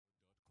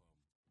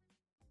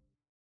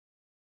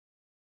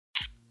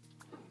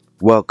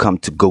Welcome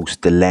to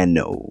Ghost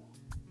Delano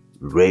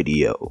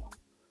Radio.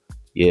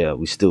 Yeah,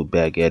 we still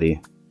back at it.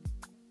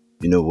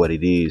 You know what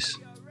it is.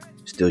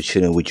 Still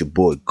chilling with your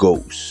boy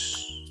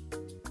Ghost.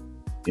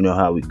 You know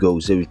how it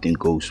goes, everything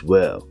goes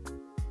well.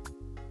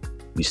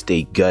 We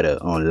stay gutter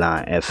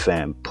online,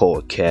 FM,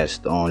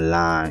 podcast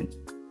online,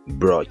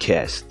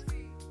 broadcast.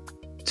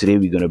 Today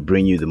we're gonna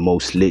bring you the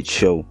most lit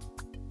show,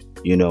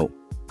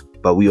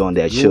 but we on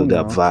that chilled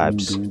up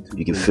vibes.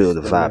 You can feel the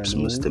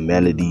vibes, the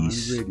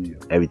melodies,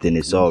 everything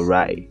is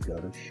alright.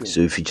 So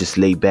if you just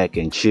lay back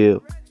and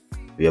chill,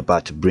 we're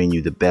about to bring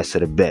you the best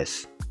of the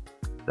best.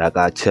 Like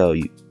I tell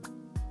you,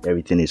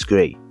 everything is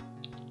great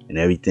and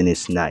everything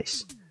is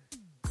nice.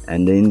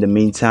 And in the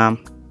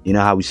meantime, you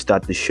know how we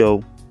start the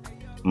show?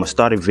 I'm gonna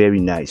start it very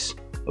nice,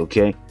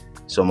 okay?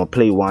 So I'm gonna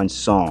play one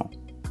song.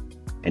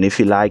 And if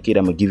you like it,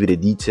 I'm gonna give you the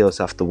details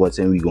afterwards,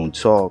 and we're gonna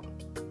talk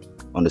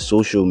on the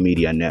social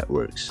media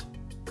networks.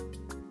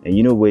 And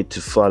you know where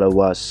to follow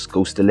us,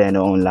 Ghost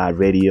Delano Online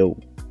Radio.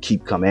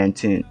 Keep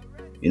commenting,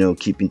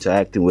 keep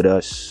interacting with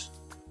us.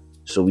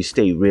 So we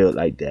stay real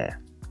like that.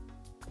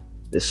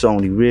 It's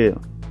only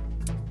real.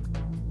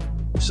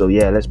 So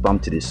yeah, let's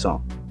bump to this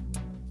song.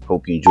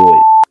 Hope you enjoy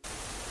it.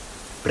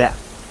 Bra.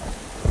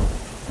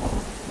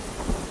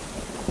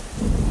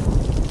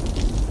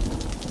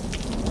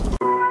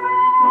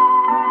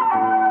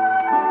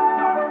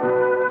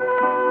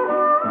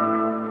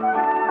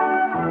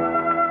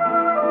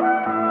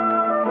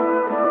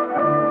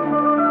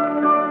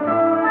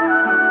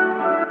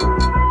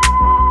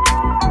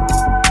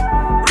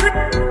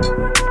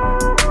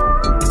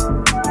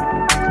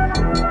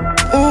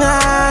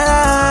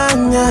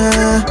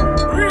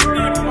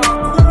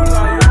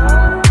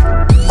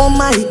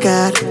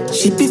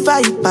 She be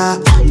viper,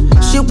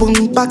 she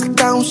won't back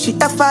down, she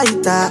a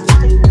fighter.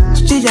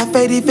 She a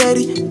very,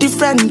 very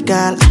different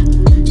girl.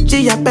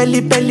 She a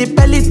belly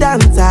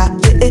dancer.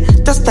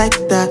 Just like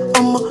that,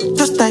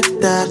 just like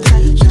that.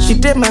 She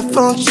did my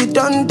front, she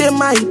done the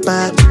my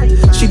back.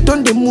 She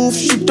done the move,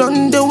 she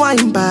done the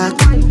wine back.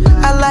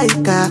 I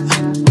like her.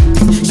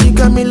 She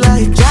got me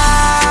like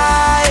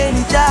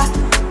Elijah.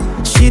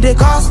 She the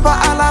cause for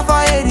Allah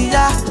for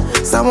area.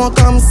 Someone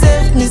come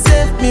save me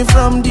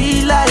from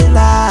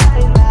Delilah.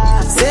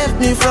 Save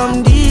me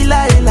from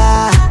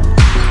Delilah.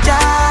 Ja,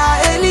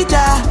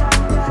 Elijah.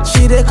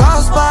 She the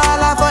cause for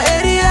Allah for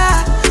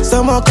area.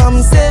 Someone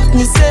come save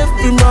me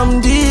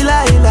from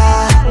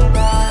Delilah.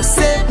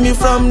 Save me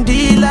from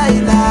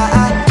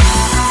Delilah.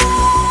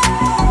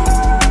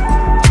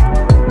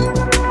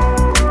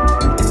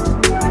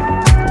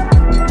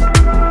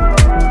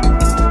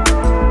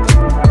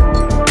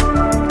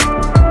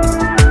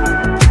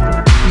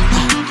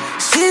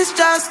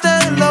 Just a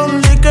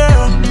lonely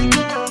girl,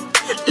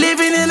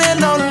 living in a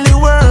lonely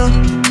world.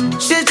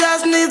 She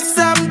just needs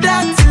some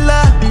dirty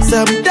love,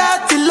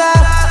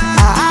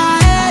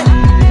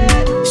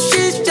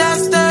 She's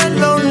just a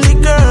lonely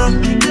girl,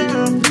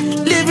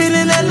 living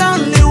in a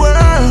lonely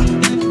world.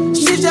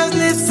 She just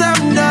needs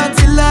some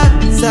dirty love,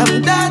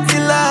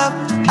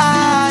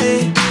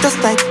 just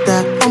like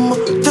that,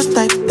 just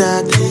like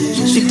that.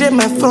 She did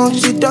my front,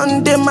 she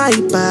done the my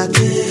back.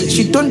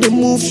 She done the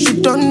move,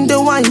 she done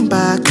the wine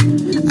back.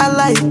 I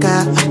like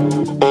her.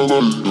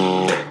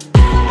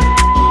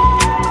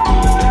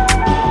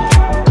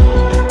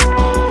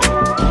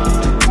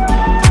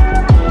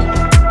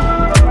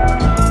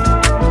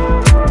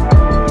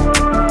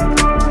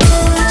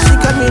 She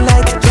got me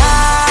like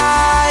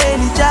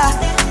Elijah.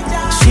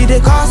 She the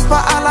cause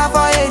for Allah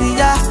for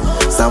area.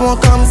 Someone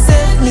come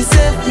save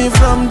me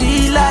from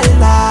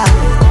Delilah.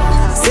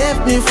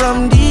 Save me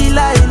from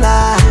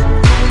Delilah.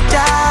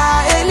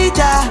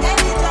 Elijah.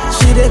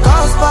 She the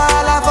cause for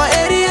Allah for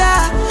area.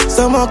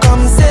 Someone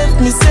come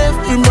save me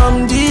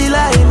from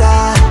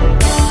Delilah.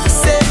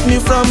 Save me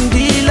from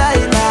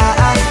Delilah.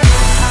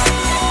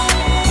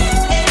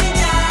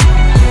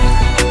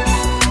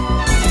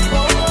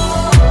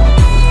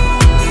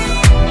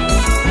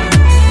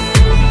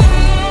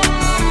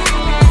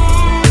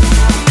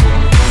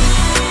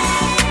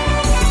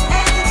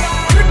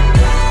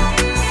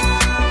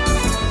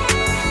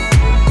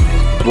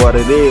 What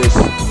it is,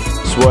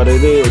 it's what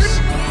it is.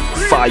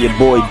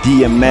 Fireboy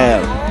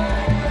DML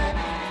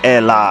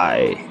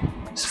Li.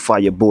 It's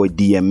Fireboy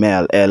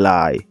DML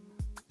Li.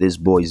 This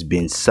boy's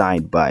been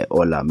signed by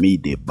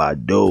Olamide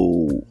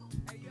Bado.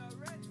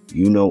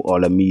 You know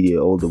Olamide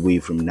all the way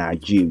from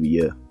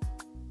Nigeria.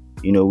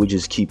 We're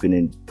just keeping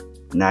it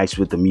nice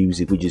with the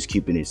music. We're just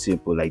keeping it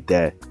simple like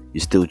that.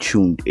 You're still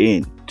tuned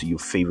in to your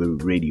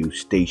favorite radio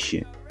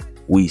station.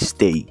 We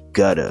stay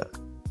gutter.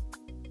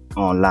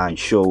 Online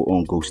show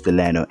on Ghost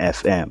Delano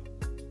FM.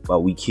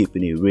 But we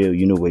keeping it real.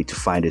 You know where to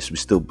find us. We're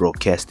still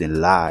broadcasting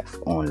live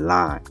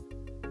online.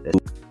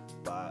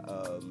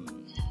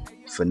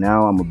 For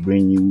now, I'm gonna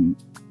bring you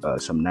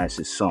some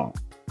nicest song.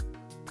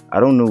 I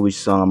don't know which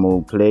song I'm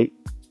gonna play.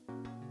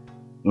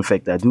 In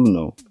fact, I do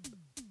know.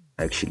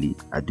 Actually,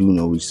 I do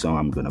know which song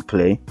I'm gonna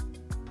play.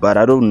 But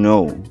I don't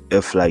know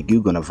if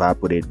you're gonna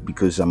vibe with it,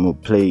 because I'm gonna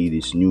play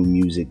this new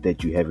music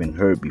that you haven't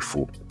heard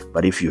before.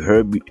 But if you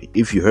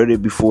heard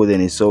it before,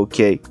 then it's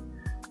okay.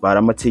 But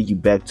I'm gonna take you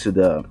back to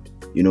the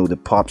the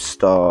pop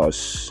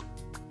stars,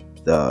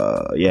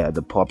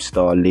 the pop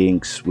star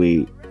links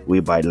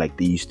whereby like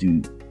they used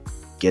to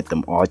get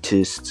them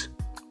artists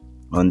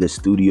on the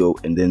studio,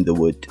 and then they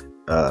would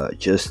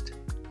just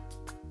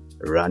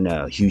run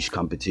a huge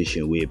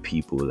competition where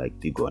people like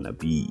they're gonna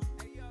be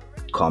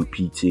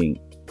competing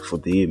for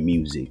their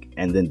music,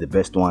 and then the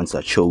best ones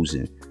are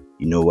chosen.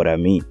 You know what I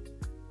mean?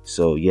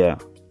 So yeah,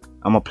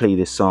 I'm gonna play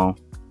this song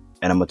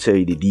and I'm gonna tell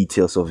you the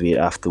details of it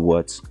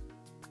afterwards.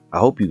 I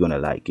hope you're gonna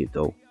like it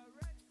though,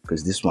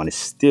 because this one is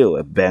still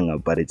a banger,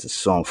 but it's a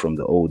song from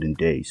the olden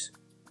days.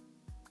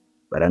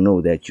 But I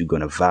know that you're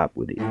gonna vibe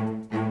with it.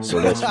 So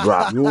let's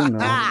rock. This is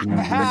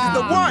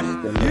the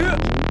one. Yeah.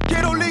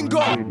 Ghetto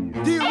Lingo.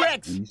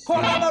 D-Rex.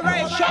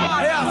 Collaboration.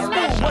 Yeah,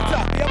 smooth. What's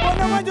up? Yeah, but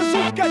now I just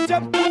look at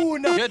them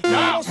poon. Get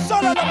down.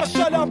 Son of a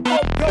shut up.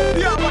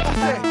 Yeah, what you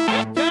say?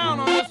 Get down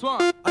on this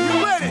one. Are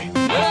you ready?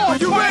 Yeah. Are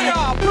you ready?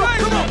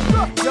 Come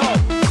on. Yo,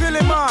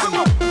 Philly man. Come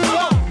on.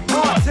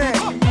 Martin.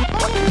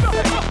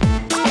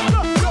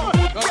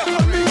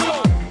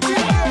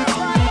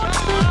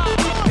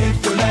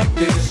 If you like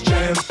this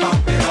jam,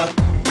 pump it up.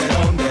 Get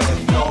on the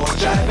floor,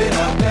 drive it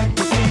up. Let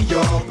me see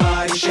your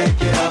body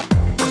shake it up.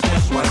 Cause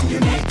this one you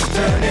need to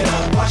turn it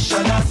up. Washa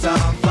na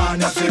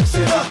samfana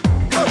sipsila.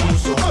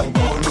 Karuso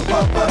bolu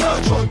papara.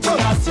 Choti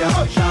nasya,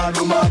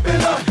 shalu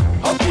mapela.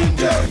 Up in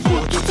there,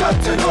 foot to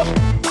tatelo.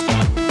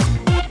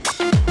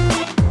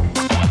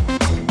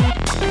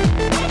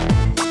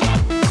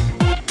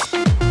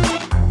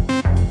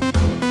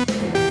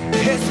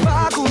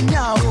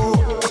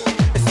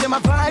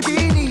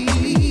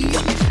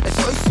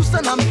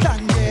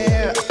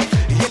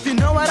 If you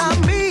know what I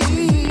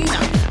mean,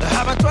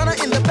 have a runner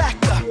in the back,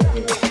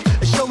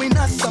 showing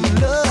us some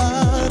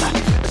love,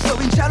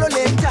 showing shallow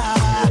later.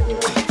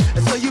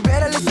 So you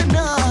better listen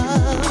up.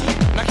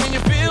 Now can you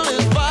feel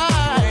this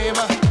vibe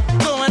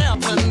going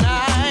out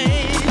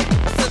tonight?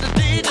 I said the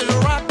DJ's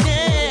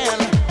rocking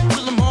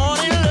till the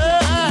morning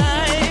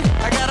light.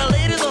 I got the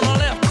ladies on the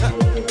left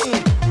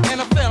and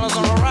the fellas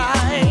on the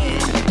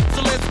right. So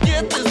let's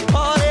get this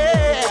party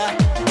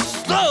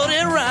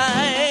started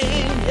right.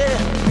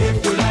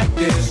 If you like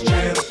this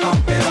jam,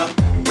 pump it up.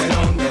 Get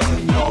on the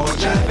floor,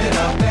 drive it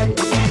up. Let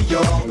me see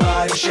your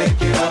body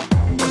shake it up.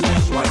 Cause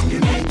this one you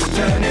need to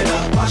turn it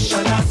up.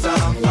 Washa na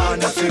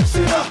samfana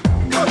sipsila.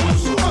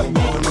 Karuso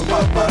bolu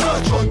papara.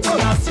 Choti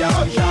nasya,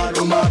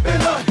 shalu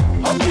mapela.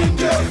 Up in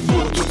there,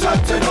 foot to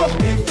tatelo.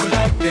 If you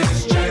like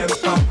this jam,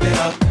 pump it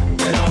up.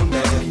 Get on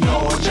the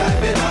floor,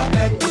 drive it up.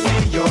 Let me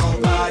see your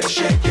body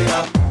shake it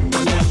up.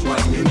 Cause this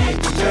one you need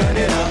to turn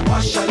it up.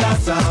 Washa na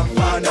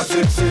samfana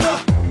sipsila.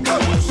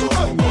 Karuso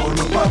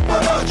bolu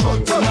papara.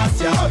 Choti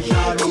nasya,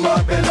 shalu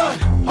mapela.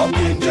 Up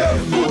in there,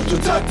 foot to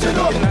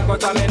tatelo.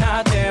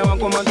 Inacontaminate, un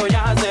comando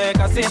yace.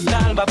 Casi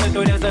salva,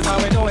 pero this is how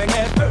we're doing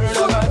it. Burn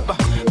the vibe,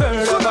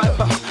 burn the vibe,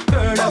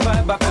 burn the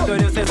vibe. Pero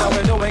this is how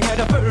we're doing it.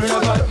 Burn the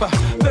vibe,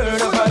 burn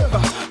the vibe,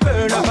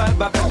 burn the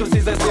vibe. Pero si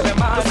se sigue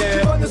mal.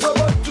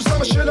 Tu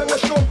sama shela na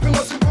shopping,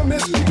 asi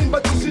promise begin,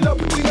 but you see la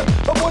putina.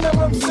 I wanna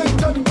ram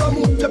Satan,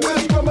 Ramu, the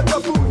best from a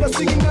tafu, na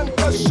singing and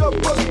cash up,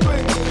 was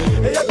straight.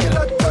 Hey, I get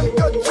a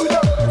tanka tula,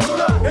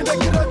 and I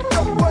get a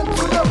tapuan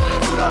tula.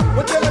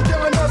 But then I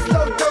tell us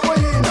loud the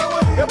way in.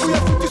 And we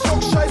have to so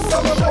shy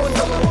summer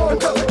bonza. And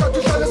that's a cut to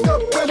try to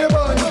stop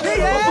anyone. I'm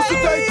supposed to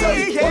die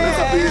tight, always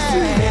a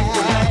busy. If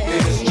you like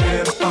this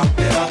jam, pump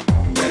it up.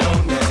 Get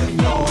on the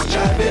floor,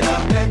 drive it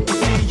up. Let me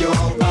see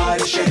your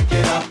body shake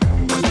it up.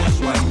 Cause this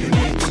one you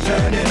need to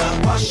turn it up.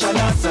 Washa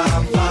na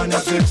samfana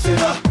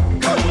sipsila.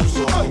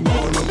 Karuso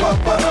bolu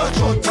papara.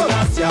 Choti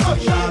nasya,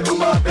 shalu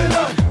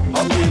mapela.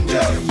 Up in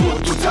there, foot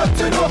to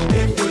tatelo.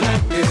 If you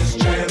like this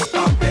jam,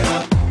 pump it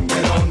up.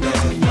 Get on the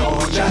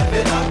floor, drive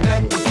it up.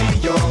 Let me see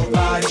your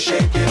body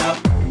shake it up.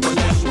 Cause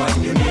this one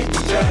you need to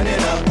turn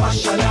it up.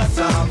 Washa na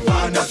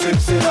samfana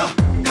sipsila.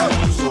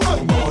 Karuso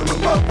bolu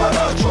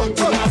papara.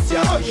 Choti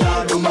nasya,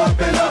 shalu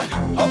mapela.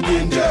 Up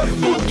in there,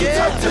 foot to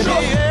tatelo.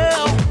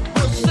 Yeah,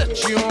 we'll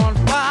set you on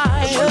fire.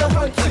 I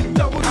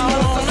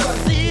wanna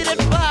see that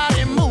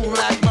body move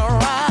like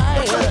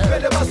Mariah.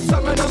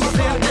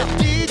 See the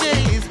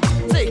DJs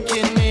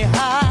taking me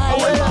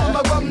higher.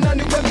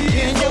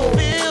 Can you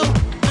feel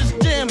this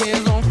jam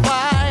is on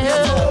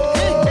fire?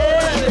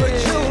 Put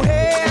your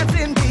hands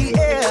in the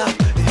air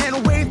and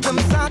wave them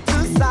side to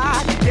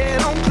side.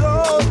 Get on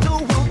close to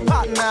a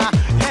partner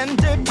and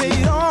dip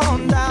it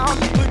on down.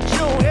 Put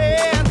your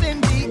hands in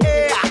the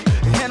air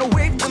and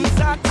wave them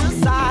side to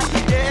side.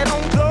 Get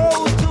on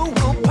close to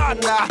a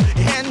partner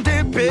and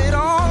dip it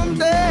on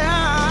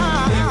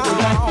down. If you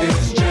like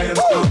this jam,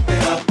 pump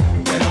it up.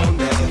 Get on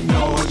the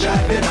floor,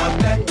 drive it up.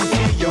 Let me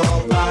see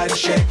your body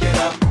shake it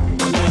up.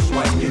 Cause this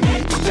one you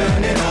need to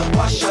turn it up.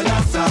 Washa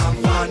na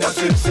samfana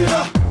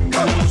sipsila.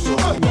 Karuso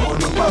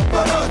bolu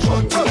papara.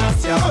 Choti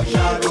nasya,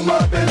 shalu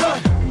mapela.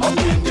 Up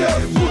in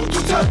there, foot to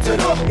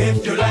tatelo.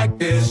 If you like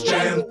this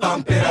jam,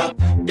 pump it up.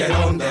 Get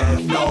on the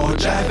floor,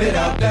 drive it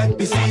up. Let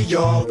me see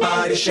your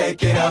body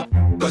shake it up.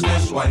 Cause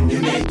this one you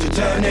need to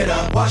turn it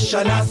up.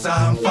 Washana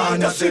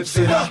samfana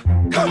sipsida.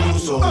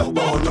 Kaluso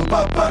bono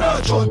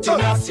papara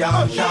chotina sia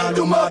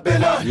shaluma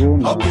bella.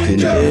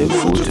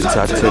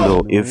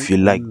 If you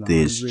like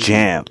this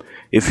jam,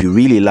 if you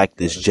really like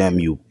this jam,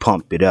 you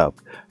pump it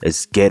up.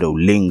 It's ghetto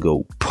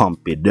lingo,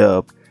 pump it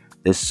up.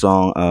 This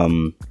song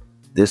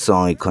it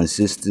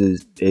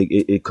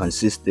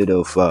consisted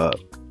of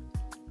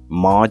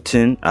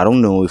Martin. I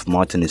don't know if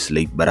Martin is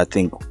late, but I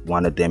think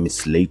one of them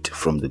is late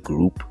from the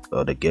group,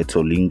 the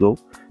Ghetto Lingo.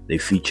 They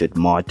featured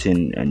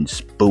Martin and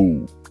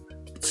Spoo.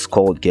 It's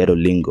called Ghetto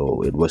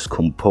Lingo. It was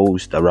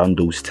composed around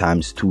those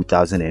times,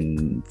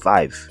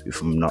 2005,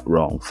 if I'm not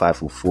wrong,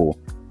 5 or 4.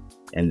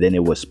 And then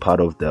it was part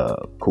of the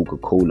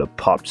Coca-Cola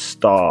Pop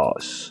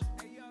Stars.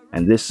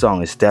 And this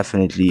song is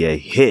definitely a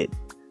hit.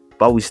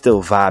 But we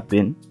still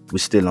vibing. We're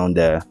still on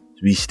the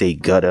We Stay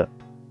Gutter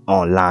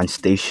online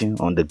station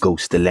on the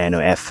Ghost Delano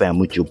FM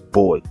with your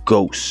boy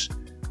Ghost,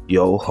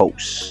 your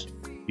host.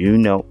 You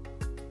know,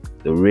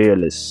 the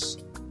realest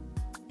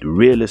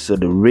of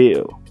the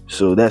real.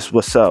 So that's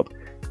what's up.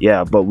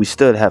 Yeah, but we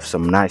still have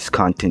some nice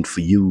content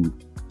for you.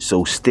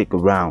 So stick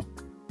around.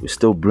 We're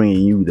still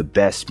bringing you the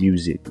best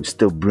music. We're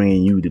still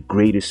bringing you the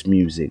greatest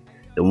music.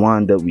 The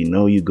one that we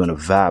know you're gonna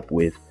vibe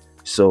with.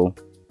 So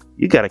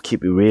you gotta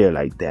keep it real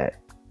like that.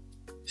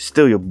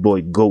 Still your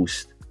boy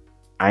Ghost.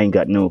 I ain't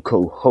got no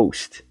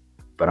co-host,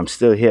 but I'm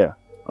still here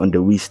on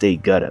the We Stay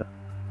Gutter.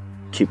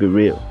 Keep it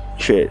real.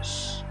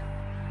 Cheers.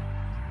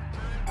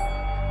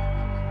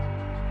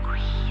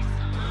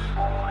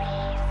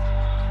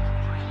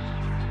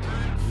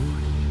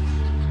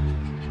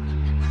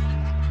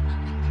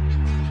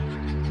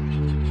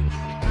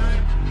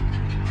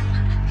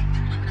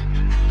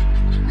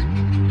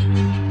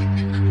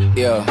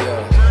 Yeah.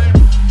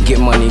 Get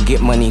money,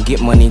 get money,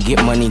 get money,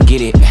 get money,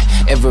 get it.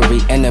 Every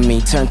enemy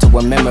turn to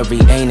a memory,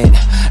 ain't it?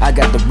 I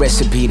got the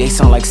recipe, they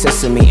sound like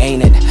sesame,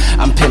 ain't it?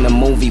 I'm pen a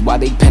movie while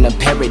they pen a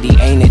parody,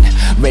 ain't it?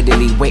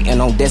 Readily waiting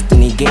on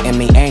destiny, getting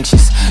me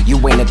anxious. You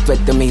ain't a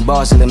threat to me,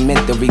 bars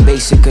elementary.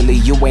 Basically,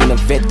 you ain't a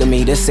vet to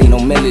me, this ain't no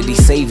melody,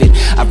 save it.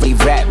 I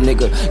re-rap,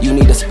 nigga, you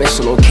need a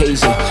special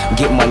occasion.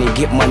 Get money,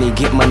 get money,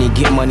 get money,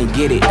 get money,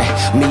 get it.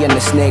 Me and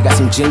the snare got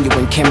some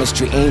genuine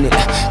chemistry, ain't it?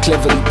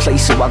 Cleverly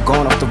placed, so I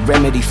gone off the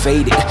remedy,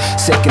 faded.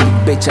 Secondly,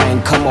 bitch, I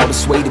ain't come all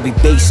this way to be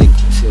basic.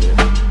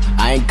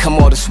 I ain't come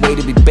all this way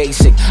to be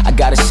basic. I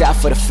got a shot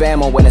for the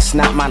famo when it's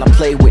not mine to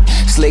play with.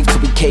 Slave to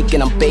be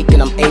caking, I'm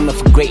baking, I'm aiming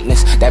for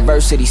greatness.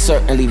 Diversity,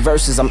 certainly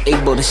verses, I'm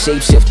able to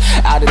shapeshift.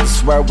 Out of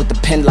this world with the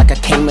pen like I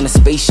came in a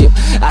spaceship.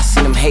 I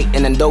see them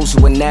hating and those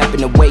who are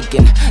napping and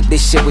waking.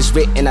 This shit was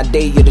written, I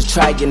dare you to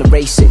try and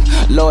erase it.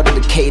 Lord of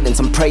the cadence,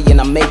 I'm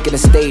praying, I'm making it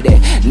stay there.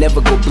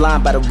 Never go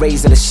blind by the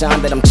rays of the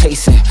shine that I'm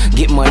chasing.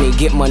 Get money,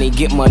 get money,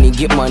 get money,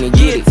 get money,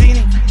 get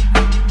it.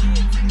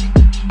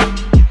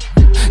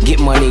 Get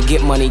money,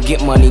 get money,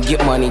 get money,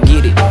 get money,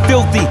 get it.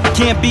 Filthy,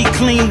 can't be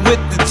clean with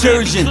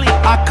detergent.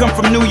 I come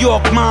from New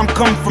York, mom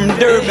come from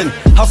Durban.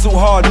 Hustle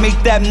hard, make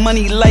that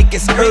money like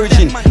it's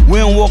urgent. We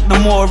don't walk no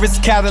more, it's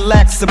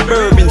Cadillac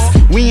Suburbans.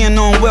 We ain't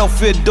on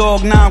welfare,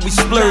 dog, nah, we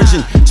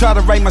splurging. Try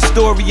to write my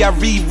story, I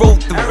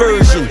rewrote the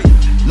version.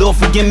 Lord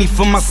forgive me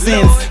for my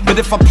sins, but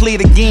if I play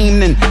the game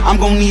then I'm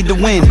gon' need to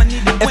win.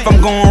 If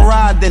I'm gon'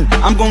 ride then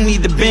I'm gon'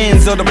 need the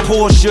Benz or the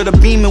Porsche or the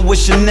Beamer with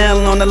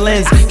Chanel on the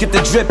lens. Get the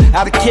drip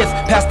out of Kith,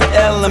 past the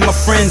L and my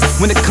friends.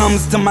 When it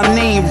comes to my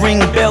name, ring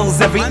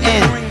bells every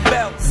end.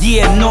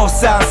 Yeah, north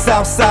side,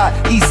 south side,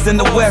 east and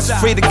the west.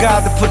 Pray to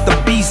God to put the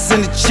beast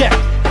in the check.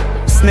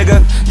 This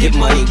nigga, get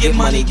money, get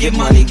money, get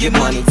money, get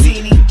money.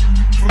 Teeny,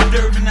 from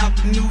Durban out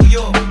to New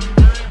York.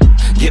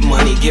 Get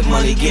money, get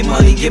money, get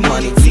money, get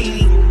money.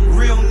 Teeny.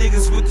 Real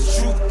niggas with the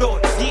true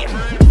thoughts,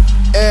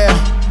 yeah.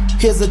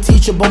 Here's a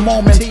teachable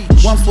moment.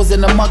 Once was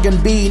in a mug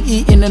and bean,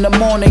 eating in the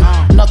morning.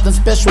 Nothing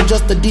special,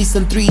 just a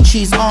decent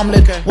 3-cheese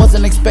omelet.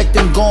 Wasn't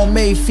expecting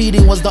gourmet,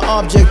 feeding was the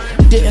object.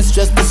 Didn't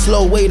stress the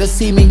slow way to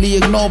seemingly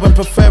ignoring.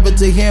 Prefer it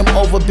to him,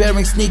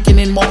 overbearing, sneaking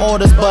in more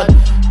orders. But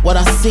what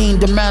I seen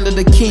demanded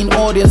a keen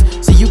audience.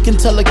 So you can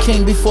tell a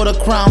king before the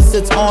crown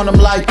sits on him.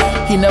 Like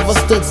he never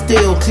stood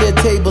still, clear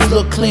tables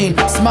look clean.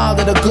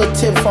 Smiled at a good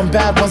tip from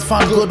bad ones,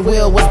 found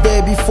goodwill. Was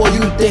there before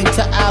you think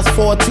to ask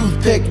for a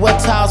toothpick. Wet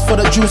towels for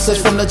the juices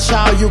from the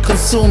child you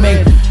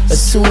consuming.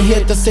 As soon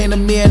hit, this ain't a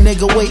mere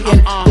nigga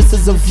waiting. This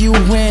is a view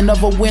win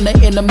of a winner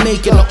in the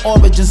making. The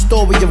origin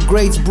story of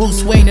greats,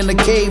 Bruce Wayne in the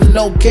cave.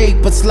 No cake,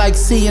 but it's like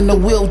seeing the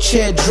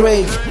wheelchair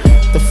Drake.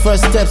 The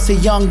first steps a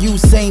young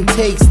Usain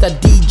takes.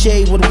 That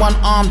DJ with one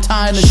arm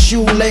tying a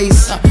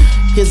shoelace.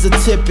 Here's a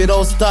tip, it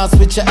all starts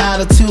with your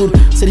attitude.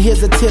 Said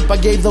here's a tip, I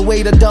gave the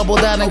waiter double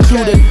that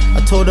included.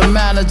 I told the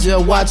manager,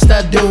 watch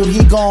that dude,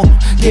 he gon'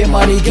 get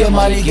money, get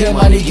money, get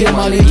money, get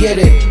money, get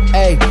it.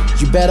 Hey,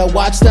 you better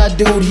watch that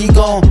dude, he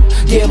gon'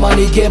 get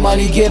money, get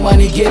money, get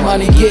money, get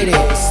money, get it.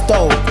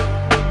 Stole.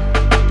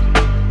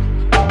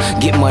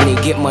 Get money,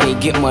 get money,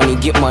 get money,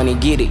 get money,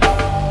 get it.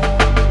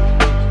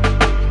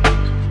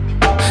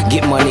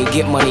 Get money,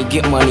 get money,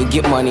 get money,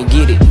 get money,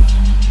 get it.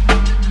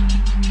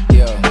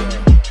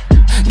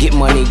 Get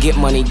money, get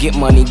money, get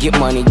money, get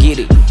money, get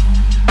it.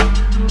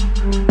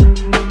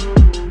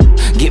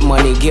 Get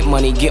money, get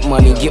money, get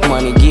money, get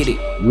money, get it.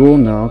 You're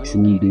now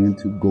tuned in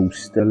to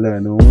Ghost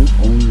Delano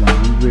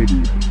Online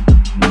Radio.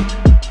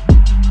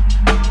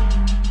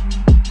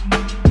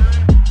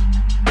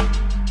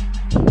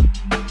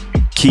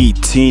 Key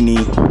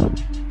Teeny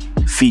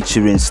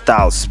featuring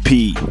Styles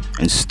P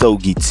and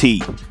Stogie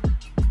T.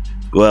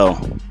 Well,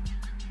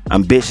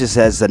 Ambitious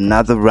has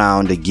another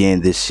round again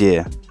this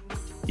year,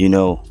 you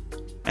know,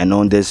 and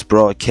on this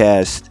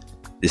broadcast,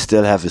 they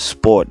still have a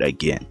sport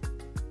again.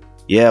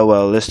 Yeah,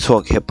 well, let's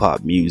talk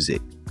hip-hop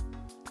music.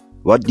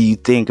 What do you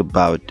think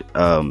about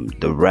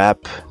the rap,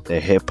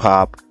 the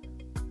hip-hop,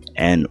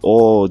 and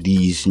all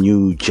these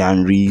new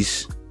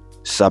genres,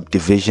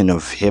 subdivision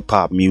of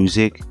hip-hop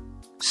music,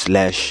 /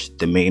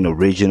 the main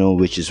original,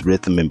 which is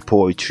rhythm and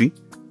poetry?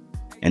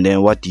 And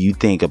then what do you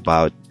think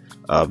about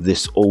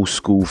this old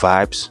school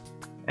vibes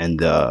and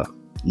the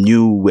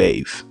new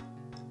wave?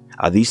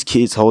 Are these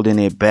kids holding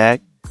it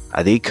back?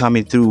 Are they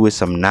coming through with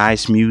some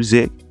nice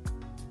music?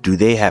 Do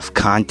they have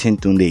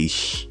content on their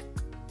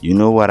You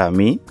know what I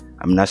mean?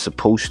 I'm not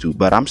supposed to,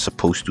 but I'm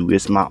supposed to.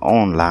 It's my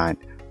online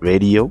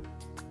radio.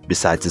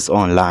 Besides, it's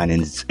online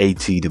and it's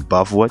 80 to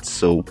above what.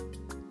 So,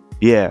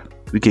 yeah,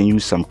 we can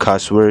use some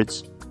cuss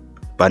words,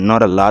 but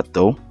not a lot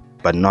though.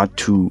 But not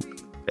too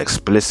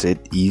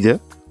explicit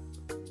either.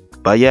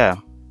 But yeah,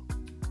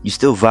 you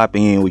still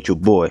vibing in with your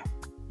boy,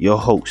 your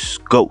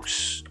host,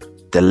 Ghost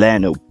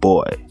Delano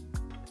boy.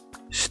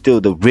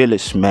 Still the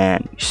realest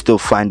man. You still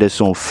find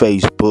us on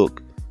Facebook.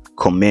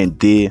 Comment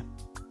there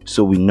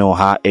so we know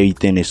how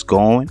everything is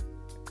going,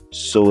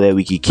 so that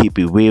we can keep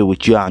it real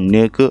with y'all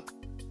nigga,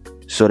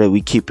 so that we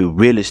keep it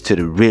realest to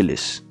the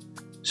realest.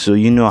 So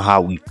you know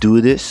how we do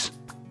this.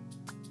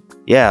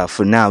 Yeah,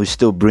 for now we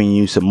still bring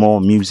you some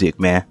more music,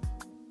 man.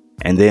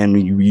 And then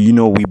you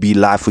know we be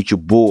live with your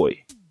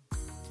boy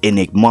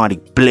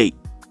Enigmatic Blake.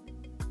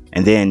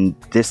 And then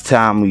this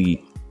time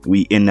we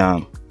in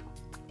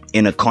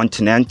a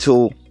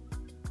continental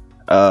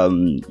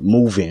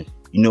moving,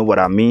 you know what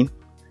I mean?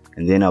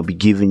 And then I'll be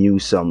giving you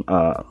some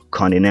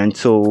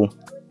continental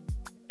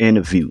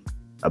interview.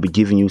 I'll be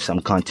giving you some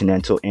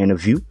continental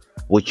interview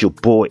with your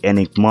boy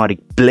Enigmatic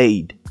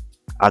Blade,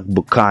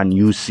 Agbukan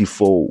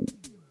Yusufo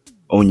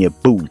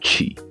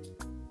Onyebuchi.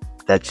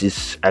 That's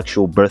his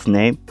actual birth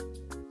name.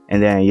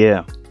 And then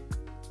yeah,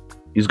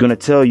 he's gonna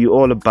tell you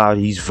all about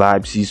his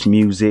vibes, his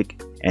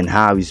music, and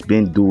how he's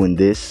been doing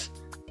this,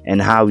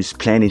 and how he's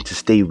planning to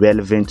stay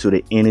relevant to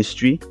the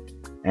industry,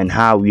 and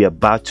how we're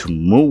about to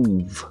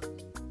move.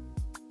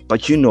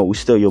 But you know, we're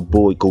still your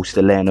boy Ghost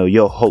Delano,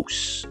 your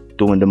host,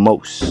 doing the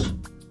most.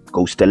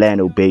 Ghost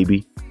Delano,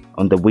 baby,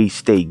 on the We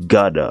Stay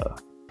Gutter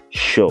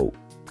show.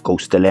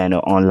 Ghost Delano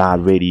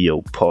Online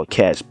Radio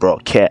podcast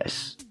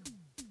broadcast.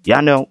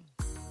 Y'all know.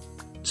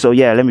 So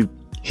yeah, let me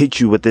hit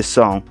you with this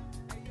song.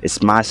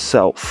 It's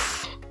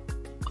Myself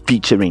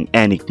featuring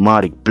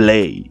Enigmatic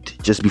Blade.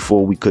 Just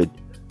before we could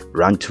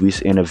run to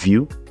his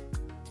interview,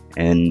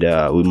 and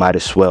we might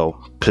as well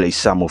play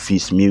some of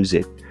his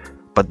music.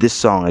 But this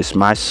song is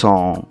my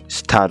song.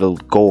 It's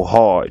titled Go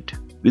Hard.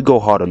 We go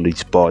hard on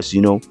these bars, you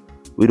know.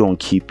 We don't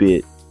keep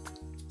it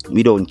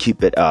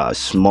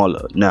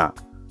smaller. Nah.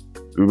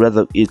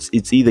 Rather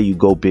it's either you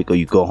go big or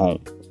you go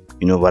home.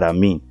 You know what I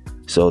mean?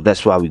 So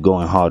that's why we're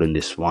going hard on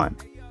this one.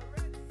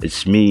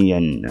 It's me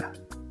and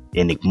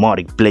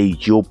Enigmatic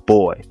Blade, your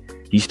boy.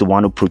 He's the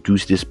one who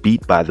produced this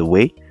beat, by the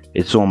way.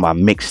 It's on my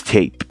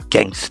mixtape,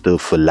 Gangster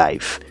for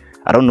Life.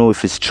 I don't know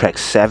if it's track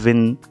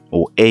 7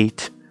 or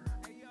 8,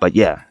 but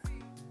yeah,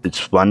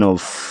 it's one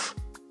of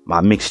my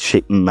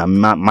mixtape, my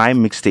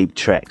mixtape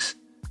tracks.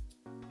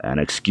 And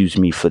excuse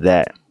me for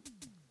that.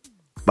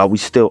 But we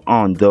still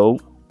on though,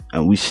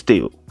 and we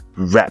still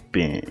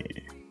rapping.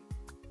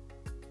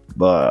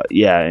 But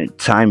yeah,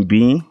 time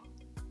being,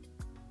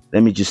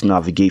 let me just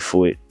navigate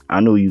for it. I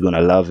know you're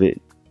gonna love it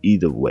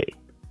either way.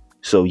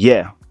 So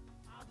yeah,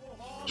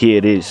 here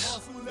it is.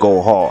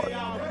 Go Hard.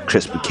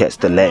 Crispy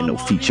Castellano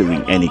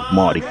featuring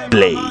Enigmatic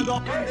Blade.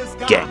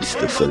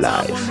 Gangster for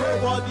Life.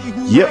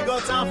 Yep.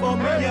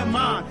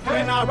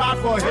 And I ride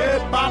for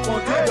hip hop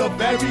until the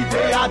very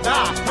day I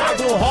die. I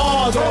go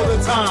hard all the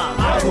time.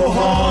 I go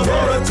hard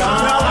all the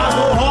time. Now I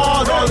go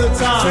hard all the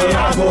time. Say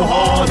I go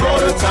hard all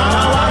the time.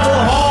 Now I go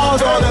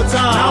hard all the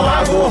time. Now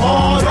I go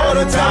hard all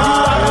the time.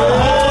 I go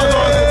hard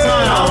all the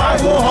time. Now I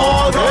go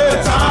hard all the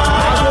time.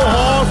 I go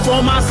hard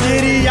for my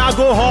city. I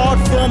go hard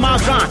for my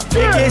grind.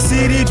 AK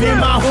City be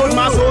my hood.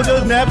 My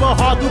soldiers never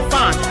hard to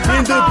find.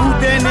 In the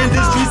booth and in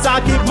the streets,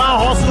 I keep my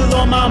hustle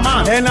on my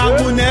mind. And I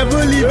will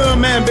never leave a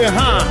man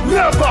behind.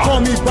 Never.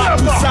 Call me back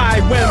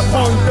beside when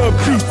on the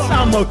beat.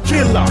 I'm a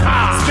killer.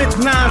 Spit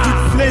lines with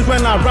flames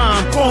when I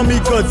rhyme. Call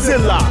me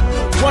Godzilla.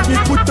 Watch me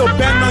put the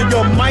band on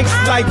your mics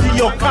like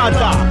the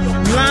Okada.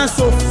 Lines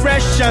so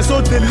fresh and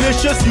so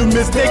delicious, you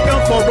mistaken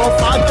for a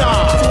father.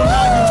 So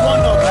now you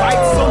wanna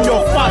bite from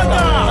your father.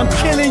 I'm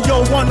killing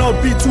your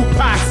wannabe two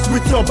packs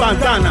with your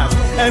bandanas.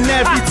 And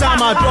every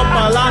time I drop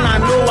a line, I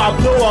know I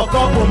blow a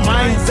couple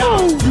minds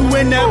out. You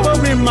ain't never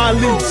in my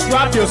league,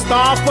 strap your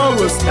star for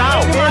a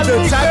style. Ain't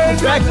the type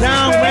to back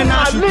down when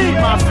I should keep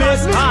my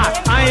fist high.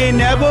 I ain't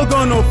never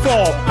gonna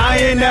fall, I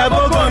ain't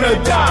never gonna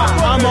die.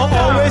 I'ma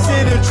always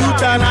say the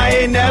truth and I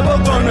ain't never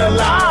gonna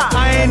lie.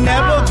 I ain't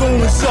never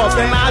going soft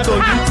and I don't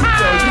need to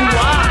tell you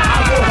why. I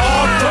go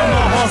hard from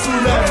my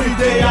hustle every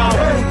day, I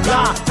won't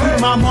lie. With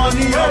my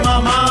money on my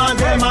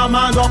mind and my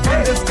mind up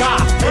in the sky.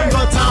 Ain't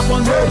got time for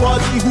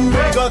nobody who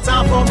ain't got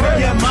time for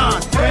me and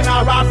mine. When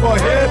I ride for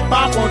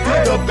hip-hop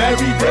until the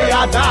very day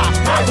I die.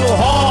 I go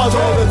hard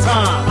all the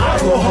time, I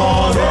go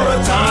hard all the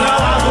time. Now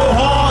I go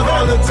hard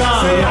all the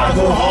time. Say I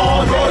go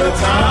hard all the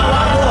time.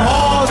 Now I go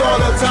hard all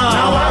the time.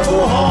 Now I go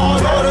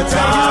hard all the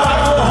time. Now I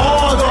go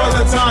hard all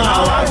the time.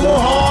 Now I go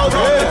hard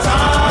all the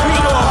time. We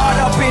go hard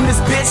up in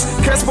this bitch,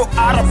 Crespo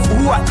out of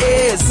who I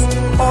is.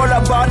 All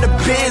about the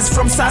biz,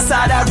 from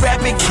Southside I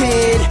rapping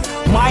kid.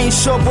 Mine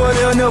shovel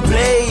on the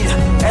blade,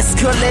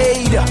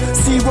 Escalade.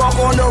 See rock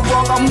on the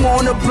rock, I'm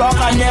on the block,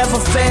 I never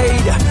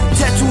fade.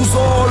 Tattoos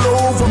all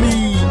over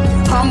me.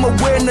 I'm a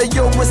winner,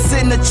 yo, a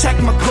sinner, check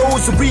my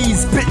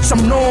groceries. Bitch,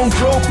 I'm known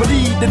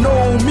globally, they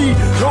know me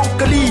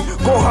locally.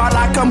 Go hard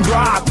like I'm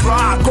rock.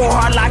 Go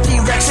hard like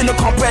erection, no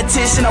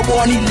competition, I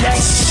want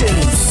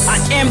elections. I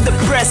am the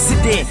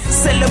president,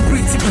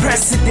 celebrity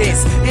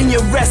precedence. In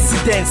your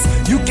residence,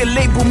 you can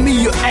label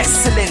me your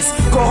excellence.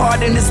 Go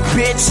hard in this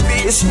bitch,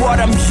 it's what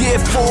I'm here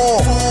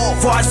for.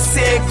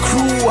 Varsity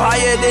crew,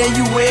 higher than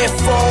you Air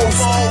Force.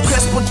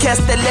 Crespo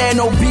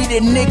Castellano, be the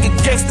nigga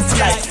gangsta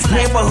flight.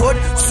 Neighborhood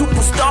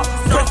superstar,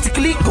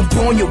 practically go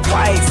on your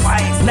wife.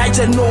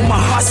 Niger know my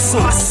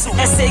hustle,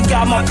 SA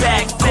got my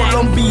back.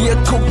 Colombia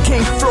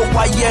cocaine flow,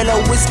 while yellow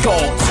is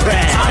gon'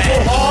 crack. I go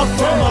hard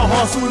from my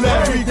hustle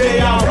every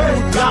day, I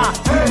won't lie.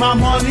 With my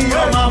money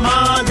on my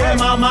mind and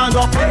my mind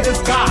up in the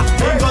sky.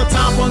 Ain't got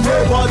time for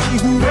nobody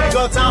who ain't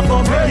got time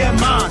for me and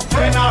mine.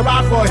 When I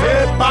ride for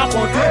hip-hop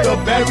until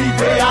the very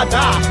day I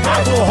die.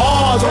 I go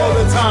hard all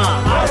the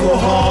time, I go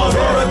hard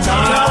all the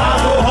time. Now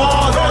I go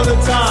hard all the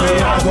time. Say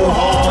I go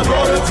hard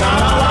all the time.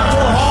 Now I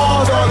go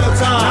hard all the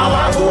time. Now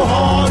I go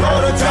hard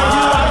all the time.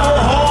 Now I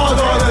go hard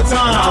all the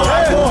time. Now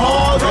I go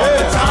hard all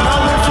the time.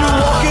 Now if you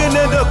walking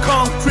in the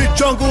concrete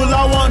jungle,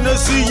 I wanna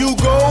see you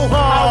go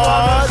hard. I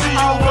wanna see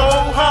you go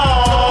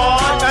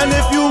hard. And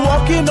if you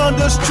walking on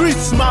the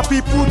streets, my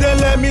people, then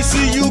let me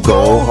see you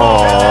go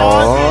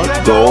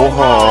hard. Go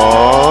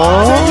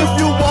hard. Say if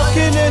you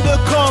walking in the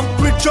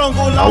concrete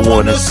jungle, I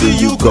wanna see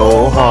you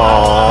go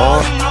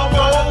hard.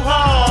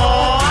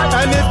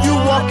 And if you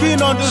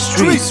walking on the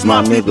streets,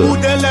 my nigga, people,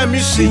 then let me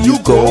see you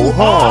go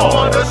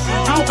hard.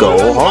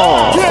 Go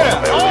hard.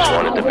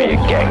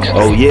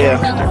 Oh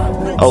yeah.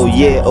 Oh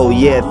yeah, oh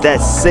yeah,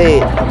 that's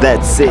it.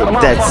 That's it,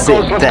 that's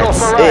it,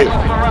 that's it.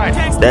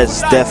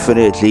 That's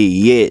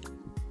definitely it.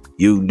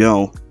 You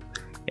know,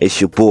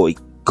 it's your boy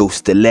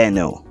Ghost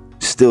Delano.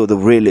 Still the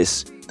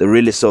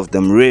realest of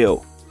them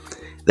real.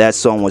 That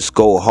song was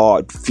Go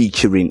Hard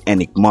featuring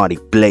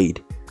Enigmatic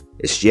Blade.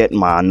 It's yet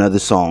my another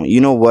song. You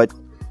know what?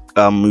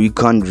 We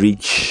can't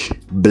reach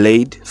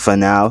Blade for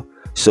now,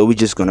 so we're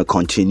just gonna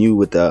continue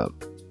with the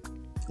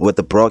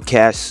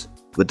broadcast,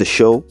 with the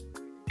show,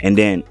 and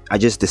then I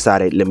just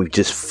decided let me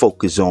just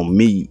focus on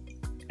me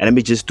and let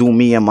me just do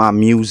me and my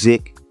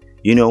music.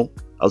 You know,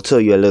 I'll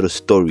tell you a little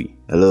story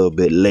a little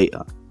bit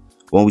later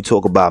when we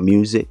talk about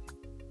music.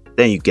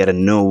 Then you gotta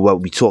know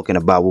what we're talking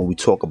about when we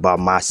talk about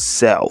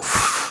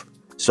myself.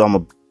 So I'm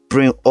gonna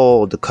bring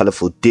all the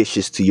colorful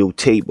dishes to your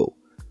table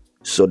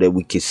so that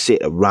we can sit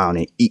around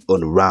and eat on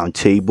the round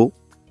table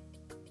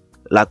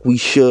like we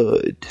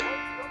should.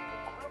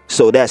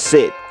 So that's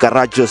it.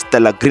 Carajos de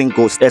la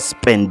Gringos es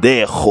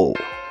pendejo.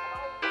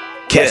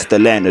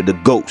 Castellano the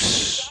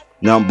Ghost,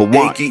 number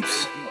one.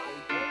 Keeps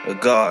a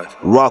guard.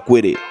 Rock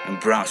with it. In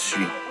Brown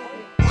Street.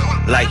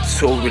 Like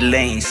Tory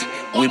Lanes,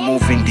 we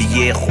move in the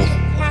Viejo.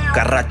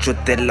 Caracho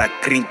de la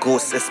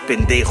Gringos es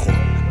pendejo.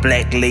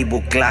 Black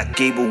label, Glock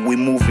Gable, we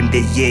moving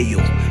the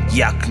yayo.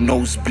 Yak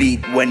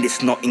nosebleed when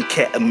it's not in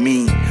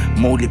ketamine.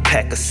 Molly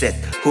pack a set,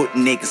 hood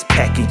niggas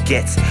packing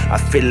gets. I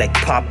feel like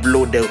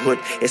Pablo the Hood,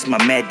 it's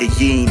my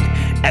Medellin.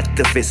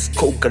 Activist,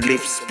 coca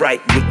leaf,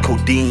 Sprite with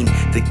codeine.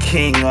 The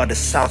king of the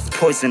South,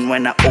 poison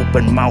when I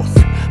open mouth.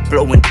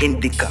 Blowing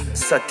indica,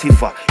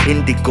 sativa,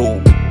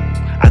 indigo.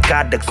 I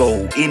gotta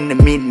go, in the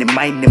mini,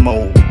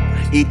 mode.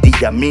 Idi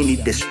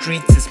Yamini, the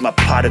streets is my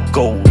pot of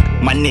gold.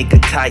 My nigga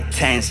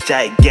Titans,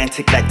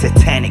 gigantic like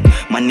Titanic.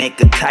 My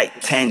nigga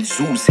Titan,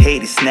 Zeus,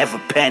 haters never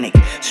panic.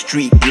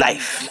 Street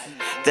life,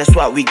 that's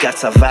why we got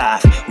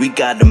survive. We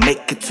gotta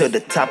make it to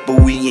the top,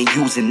 but we ain't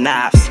using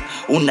knives.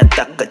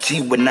 Unataka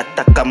jiwe,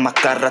 nataka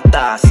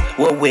makaratas.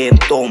 Wewe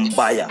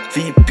mtombaya,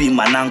 VP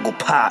manango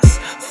pass.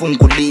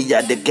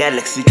 Fungulia, the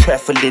galaxy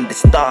traveling the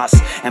stars.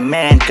 And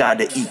man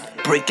gotta eat,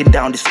 breaking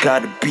down this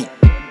gotta beat.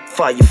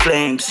 Fire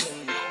flames,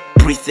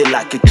 breathing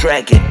like a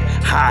dragon.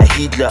 High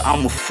Hitler,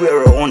 I'm a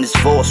Führer on his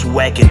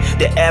Volkswagen.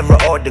 The era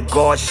of the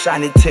gods,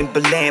 shining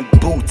Timberland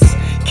boots.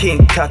 King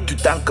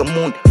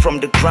Tutankhamun from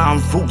the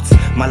ground roots.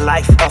 My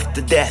life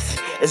after death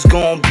is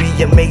gonna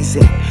be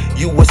amazing.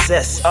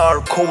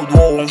 USSR, Cold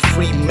War, and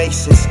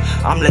Freemasons.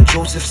 I'm like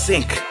Joseph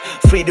Sink.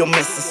 Freedom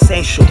is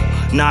essential.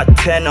 Not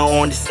tenor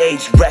on this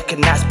age,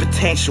 recognize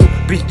potential.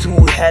 Been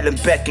through hell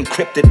and back,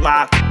 encrypted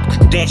my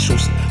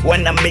credentials.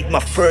 When I make my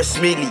first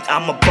milli,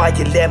 I'ma buy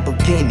a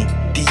Lamborghini.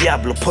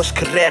 Diablo, Porsche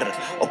Carrera,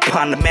 or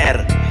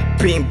Panamera.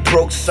 Being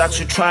broke sucks,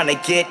 you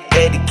tryna get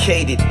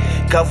educated.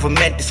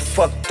 Government is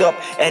fucked up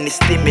and it's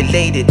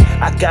stimulated.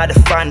 I gotta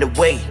find a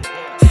way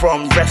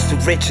from rags to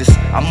riches.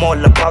 I'm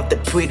all about the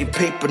pretty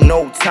paper,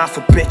 no time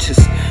for bitches.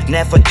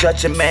 Never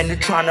judge a man who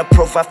tryna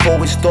provide for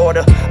his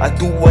daughter. I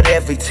do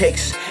whatever it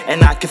takes,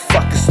 and I can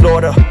fucking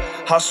slaughter.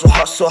 Hustle,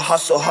 hustle,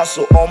 hustle,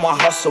 hustle, on my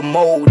hustle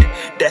mode.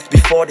 Death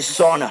before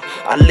dishonor,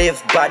 I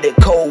live by the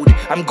code.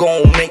 I'm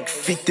gonna make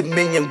 50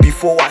 million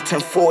before I turn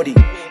 40.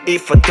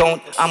 If I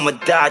don't, I'ma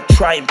die,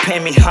 try and pay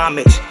me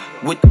homage.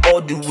 With all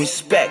due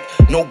respect,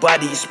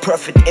 nobody is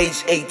perfect.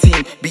 Age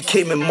 18,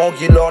 became a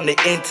mogul on the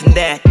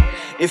internet.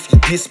 If you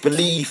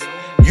disbelieve,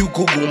 you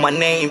Google my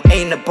name.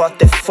 Ain't about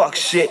that fuck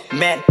shit,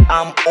 man,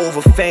 I'm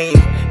over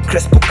fame.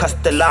 Crespo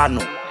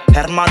Castellano,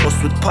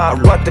 hermanos with power.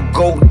 About to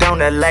go down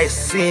that life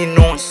scene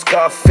on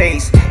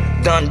Scarface.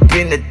 Done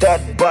been a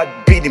dud, but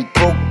beating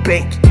broke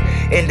bait.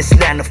 In this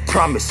land of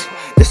promise,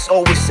 there's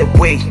always a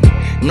way.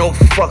 No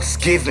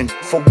fucks given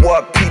for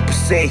what people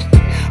say.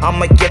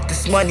 I'ma get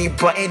this money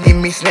by any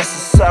means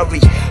necessary.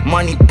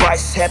 Money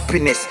buys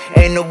happiness,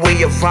 ain't no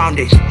way around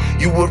it.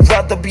 You would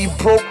rather be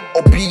broke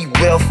or be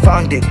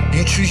well-founded.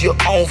 You choose your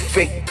own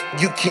fate,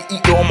 you can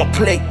eat on my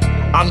plate.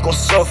 I'm gon'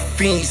 serve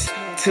fiends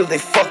till they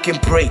fucking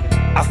break.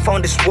 I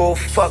found this world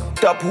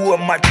fucked up, who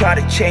am I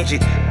trying to change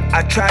it?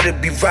 I try to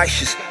be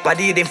righteous, but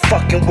it ain't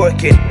fucking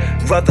working.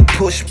 Rather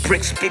push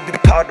bricks, baby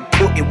powder,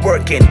 put it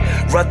working.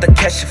 Rather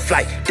catch a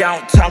flight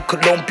downtown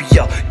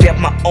Colombia, get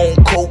my own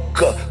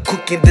coca,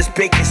 cooking this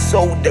baking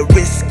soda.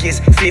 Risk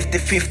is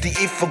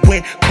 50-50, if I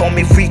win, call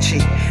me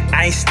Richie.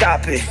 I ain't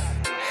stopping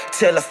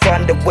till I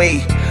find a way.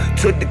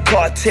 To the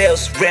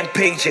cartels,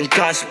 rampage and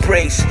gun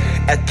sprays.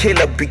 A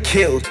killer be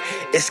killed,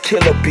 it's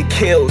kill or be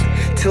killed.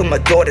 Till my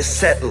daughter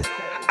settle,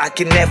 I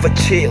can never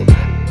chill.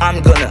 I'm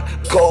gonna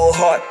go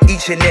hard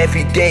each and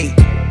every day,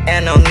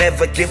 and I'll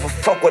never give a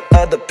fuck what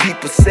other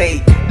people say.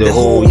 The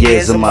whole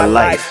years of my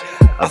life,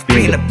 I've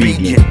been a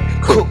vegan.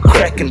 Cook,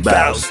 cracking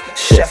barrels,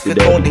 chef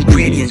with all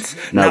ingredients.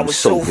 Now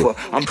it's over,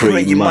 I'm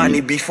praying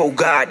money before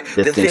God.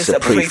 The things I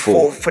pray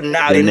for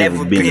now they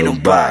never been on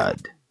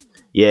bad.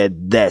 Yeah,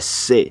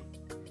 that's it.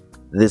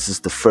 This is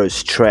the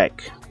first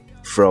track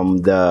from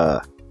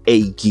the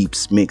A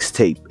Geeps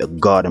mixtape, A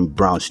Garden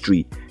Brown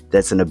Street.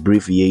 That's an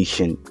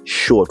abbreviation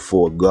short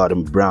for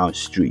Garden Brown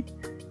Street.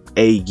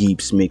 A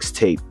Geeps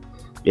mixtape.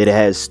 It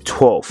has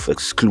 12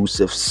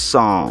 exclusive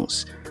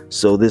songs.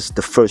 So this is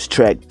the first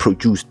track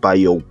produced by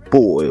your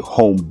boy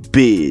Home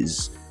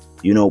Biz.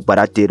 You know, but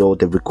I did all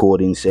the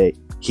recordings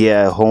here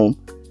at home.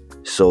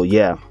 So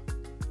yeah,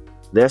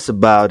 that's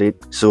about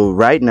it. So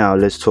right now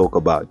let's talk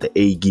about the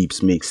A Geeps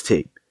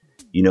mixtape.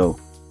 You know,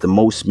 the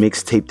most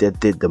mixtape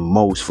that did the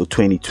most for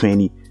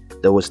 2020.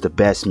 That was the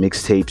best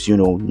mixtapes, you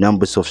know,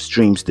 numbers of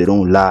streams, they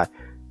don't lie.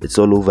 It's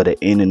all over the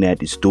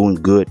internet, it's doing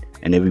good,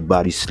 and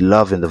everybody's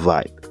loving the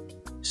vibe.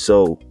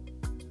 So,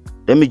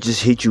 let me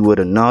just hit you with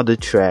another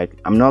track.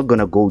 I'm not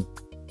gonna go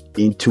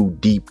in too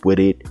deep with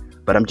it,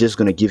 but I'm just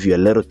gonna give you a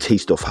little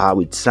taste of how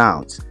it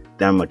sounds.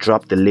 Then I'm gonna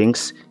drop the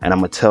links, and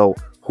I'm gonna tell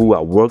who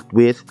I worked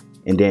with,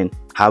 and then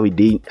how it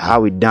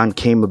done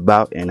came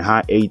about, and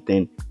how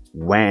everything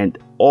went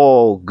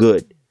all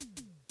good.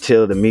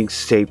 Till the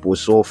mixtape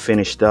was all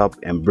finished up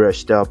and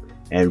brushed up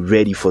and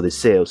ready for the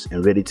sales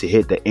and ready to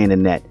hit the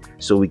internet,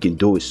 so we can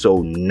do it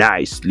so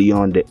nicely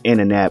on the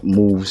internet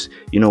moves.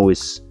 You know,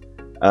 it's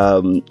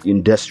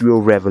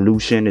industrial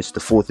revolution. It's the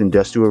fourth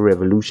industrial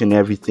revolution.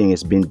 Everything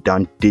has been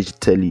done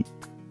digitally,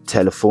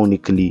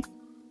 telephonically.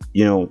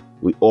 You know,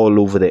 we all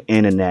over the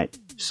internet.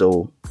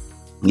 So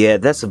yeah,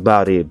 that's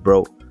about it,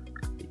 bro.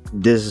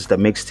 This is the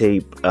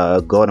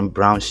mixtape, Garden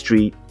Brown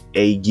Street,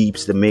 A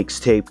Geeps the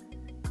mixtape.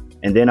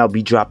 And then I'll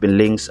be dropping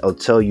links. I'll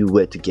tell you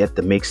where to get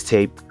the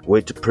mixtape,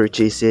 where to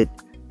purchase it,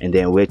 and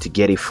then where to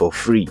get it for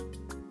free.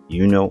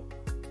 You know,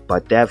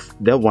 but that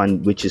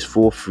one which is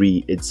for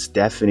free, it's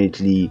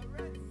definitely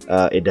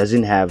it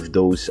doesn't have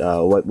those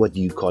what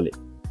do you call it?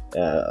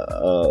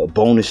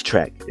 Bonus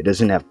track. It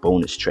doesn't have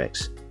bonus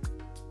tracks.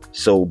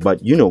 So,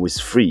 but you know, it's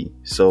free.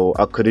 So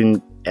I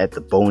couldn't add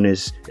the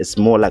bonus. It's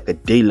more like a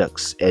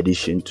deluxe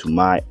edition to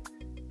my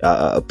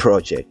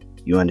project.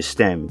 You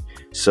understand me?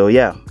 So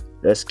yeah.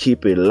 Let's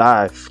keep it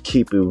live,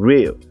 keep it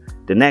real.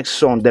 The next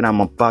song that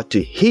I'm about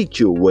to hit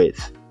you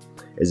with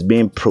is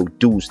being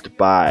produced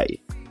by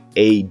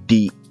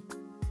ADHD.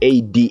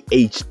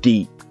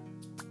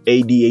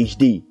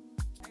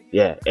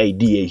 Yeah,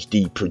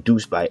 ADHD,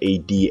 produced by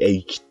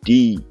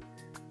ADHD.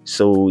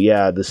 So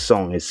yeah, the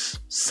song is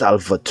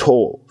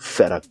Salvatore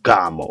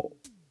Ferragamo.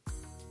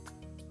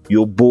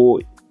 Your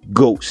boy,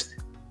 Ghost,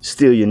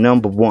 still your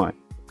number one.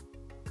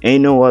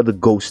 Ain't no other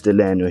Ghost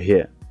Delano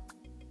here.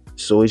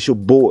 So it's your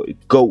boy,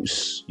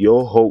 Ghost,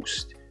 your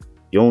host,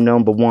 your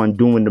number one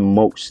doing the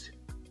most.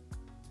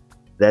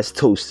 Let's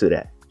toast to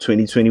that.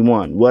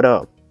 2021, what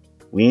up?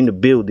 We in the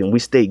building, we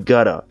stay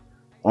gutter.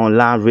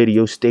 Online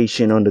radio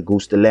station on the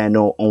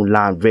Gustelano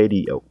online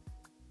radio.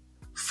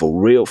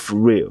 For real, for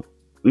real.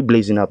 We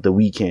blazing up the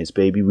weekends,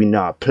 baby. We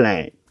not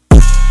playing.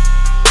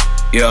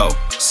 Yo,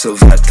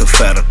 Silvato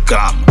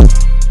Ferragamo.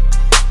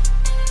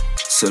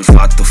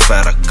 Silvato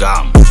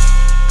Ferragamo.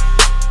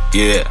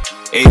 Yeah,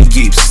 80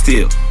 Gibbs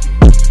still.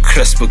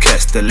 Crespo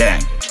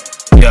Castellan.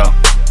 Yo,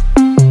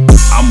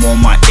 I'm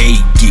on my 8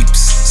 Gibbs.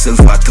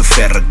 Silvato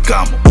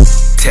Ferragamo.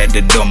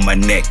 Tatted on my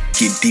neck.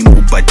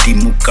 Gidimu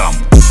Badimu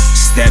Gamo.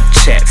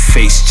 Snapchat,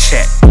 face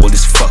chat, all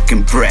this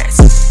fucking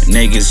brats.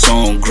 Niggas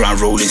on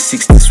ground rolling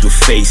 60s with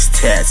face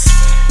tats.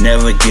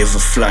 Never give a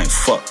flying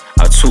fuck,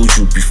 I told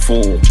you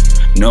before.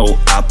 No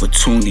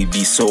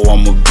opportunity, so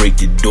I'ma break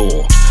the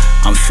door.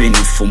 I'm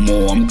feeling for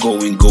more, I'm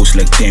going ghost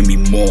like Demi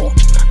Moore.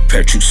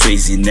 Patrick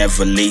Swayze,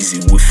 never lazy,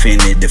 within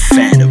it the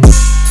phantom.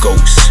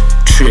 Ghost,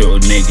 trill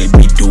nigga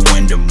be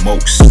doing the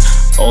most.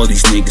 All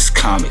these niggas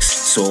comics,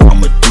 so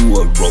I'ma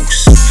do a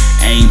roast.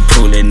 Ain't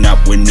pulling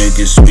up with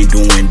niggas, we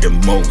doing the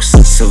most.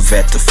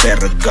 Silvato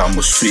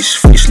Ferragamo, swish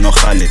fish, no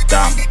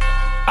haletamo.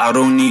 I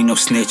don't need no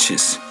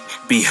snitches,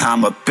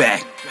 behind my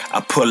back. I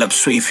pull up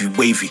swavy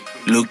wavy,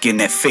 looking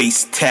at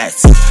face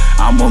tats.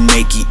 I'ma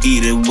make it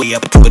either way, I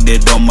put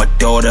it on my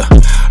daughter.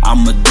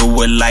 I'ma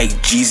do it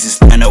like Jesus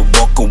and I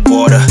walk on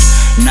water.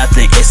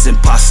 Nothing is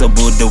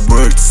impossible, the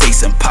word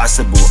says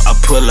impossible. I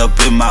pull up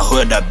in my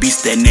hood, I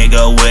beast that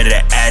nigga with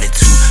an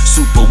attitude.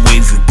 Super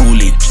wavy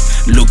bullying,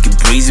 looking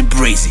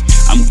brazy.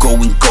 I'm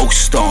going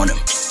ghost on him,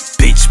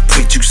 bitch,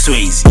 Patrick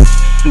Swayze.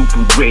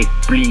 Super red,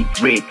 bleed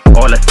red,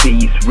 all I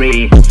see is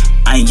red.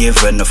 I ain't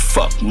giving a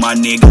fuck, my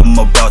nigga, I'm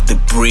about to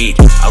breed.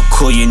 I'll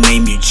call your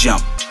name, you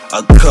jump,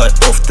 I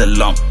cut off the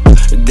lump.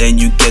 Then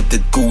you get the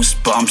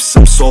goosebumps,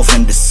 I'm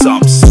solving the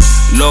sums.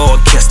 Lord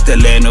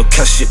Castellano,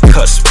 cause your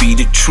cuss be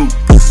the truth.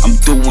 I'm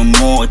doing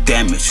more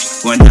damage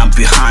when I'm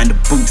behind the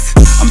booth.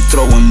 I'm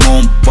throwing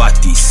more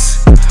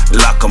bodies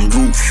like I'm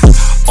Ruth.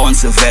 On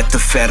Silvato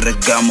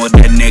Ferragamo,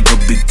 that nigga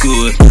be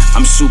good.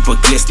 I'm super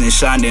glistening,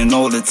 shining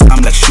all the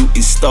time like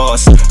shooting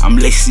stars. I'm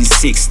lacing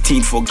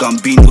 16 for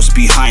Gambinos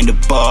behind the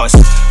bars.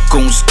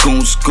 Goons,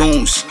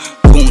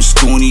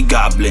 goony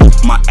goblin.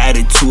 My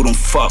attitude on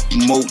fuck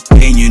mode,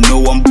 and you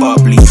know I'm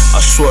bubbly. I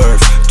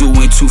swerve,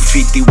 doing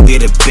 250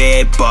 with a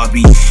bad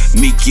Bobby.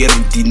 Me quiero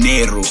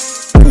dinero,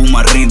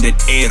 Puma rendered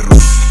arrow.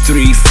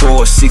 3,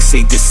 4, 6,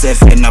 8,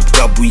 7 up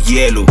Gabu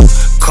yellow.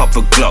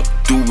 Copper Glock,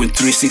 doing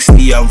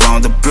 360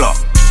 around the block.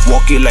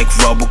 Walking like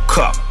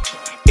Robocop,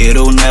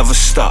 it'll never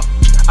stop.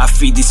 I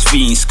feed these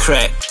fiends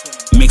crack,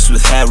 mixed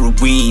with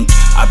heroin.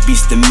 I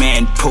beast the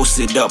man,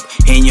 posted up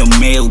in your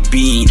mail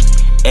bean.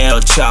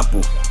 El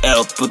Chapo,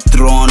 El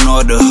Patron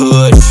or the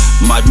hood.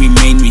 Might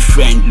remain me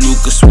friend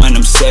Lucas when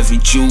I'm 7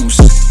 Jews.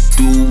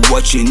 Do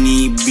what you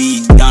need,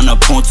 be done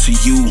upon to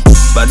you.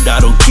 But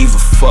I don't give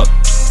a fuck,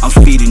 I'm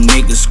feeding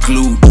niggas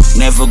glue.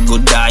 Never go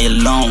die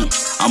alone,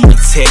 I'ma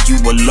take you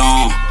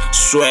along.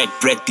 Swag,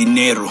 break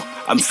dinero,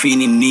 I'm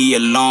feeling me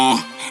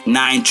along.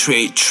 9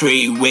 trade,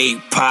 wait,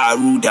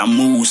 Paru da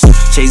moves.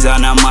 Chase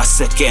on a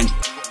second,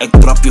 ek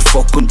drop your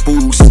fucking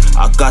booze.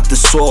 I got the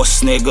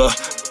sauce, nigga,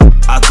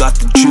 I got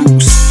the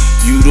juice.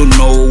 You don't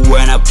know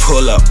when I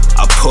pull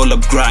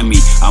up grimy.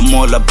 I'm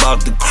all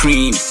about the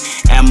cream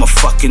and my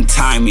fucking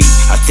timing.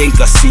 I think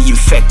I see, in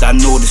fact, I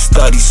know the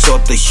studies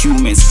sort the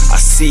humans. I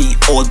see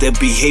all their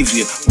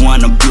behavior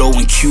when I'm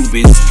blowing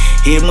Cubans.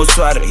 Here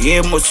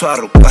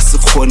motswaro, kasi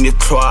khone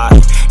try.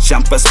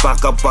 Jumpers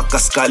baka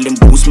skalin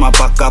boost my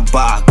baka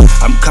back.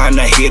 I'm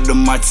kinda ahead of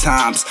my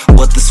times,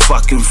 what this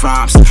fucking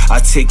rhymes. I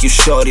take your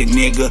shorty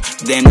nigga,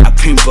 then I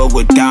pimp her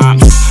with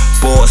dimes.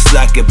 Boss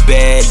like a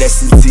bad,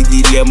 that's in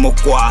CD mo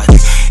quad.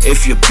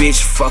 If your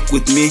bitch fuck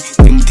with me,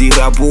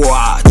 imdira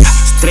boat.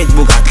 Straight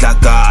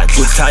bugatlagat,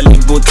 butali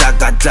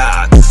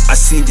butlagatlag. I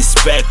see the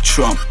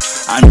spectrum,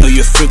 I know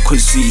your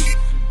frequency.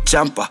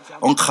 Jumper,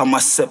 on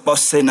Khamasepa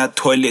Sena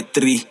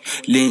toiletry.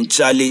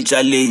 Lincha,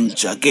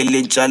 ke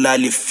lincha la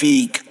le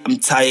fake. I'm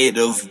tired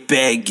of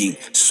begging,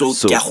 so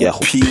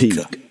peak.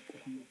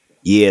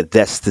 Yeah,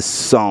 that's the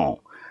song.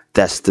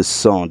 That's the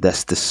song.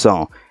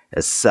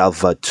 It's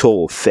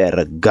Salvatore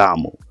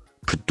Ferragamo,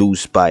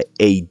 produced by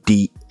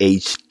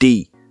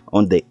ADHD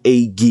on the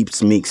A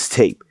Gibbs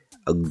mixtape,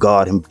 A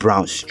Garden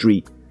Brown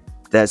Street.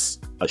 That's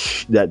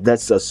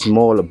a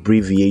small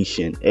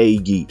abbreviation, A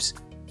Gibbs.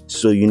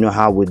 So you know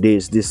how it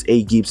is. This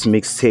A Gibbs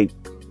mixtape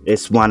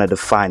is one of the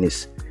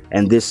finest,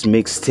 and this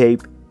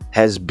mixtape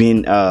has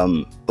been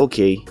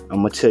okay. I'm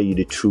gonna tell you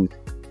the truth.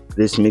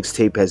 This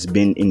mixtape has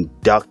been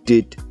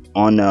inducted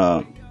on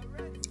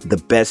the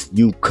best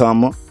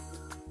newcomer.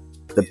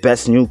 The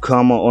best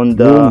newcomer on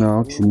the. You're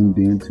now tuned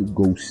in to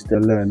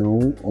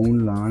Gustelano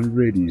Online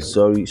Radio.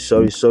 Sorry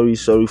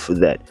for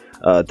that.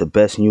 The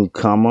best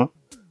newcomer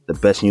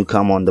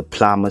on the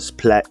Plumbers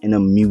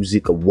Platinum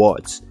Music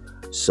Awards.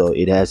 So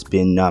it has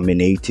been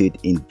nominated,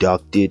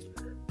 inducted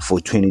for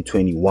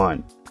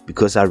 2021.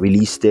 because I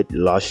released it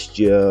last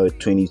year,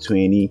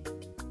 2020,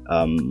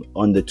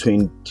 on the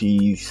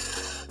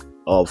 20th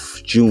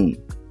of June.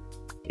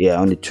 Yeah,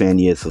 on the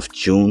 20th of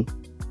June,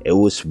 it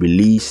was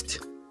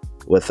released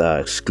with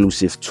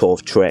exclusive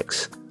 12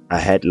 tracks. I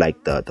had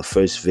like the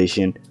first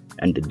version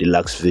and the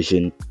deluxe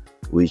version,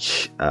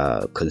 which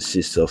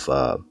consists of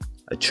a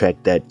track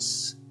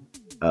that's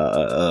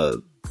a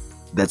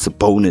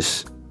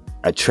bonus.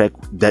 A track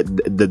that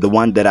the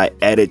one that I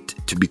added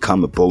to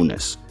become a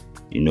bonus.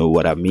 You know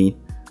what I mean?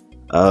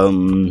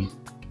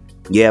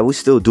 Yeah, we're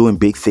still doing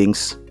big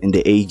things in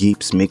the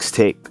A-Geeps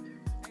mixtape,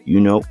 you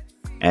know,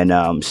 and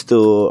I'm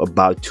still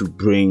about to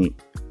bring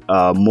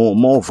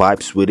more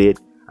vibes with it.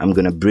 I'm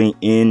gonna bring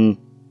in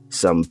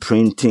some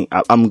printing.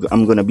 I'm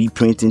gonna be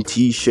printing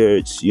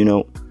t-shirts, you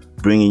know,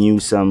 bringing you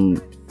some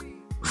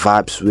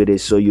vibes with it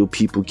so you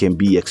people can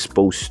be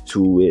exposed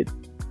to it.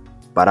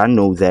 But I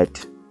know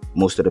that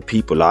most of the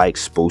people are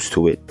exposed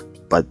to it,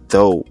 but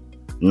though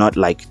not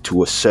like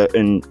to a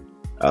certain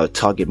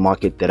target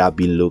market that I've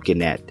been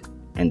looking at,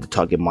 and the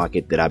target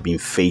market that I've been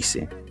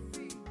facing,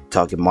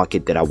 target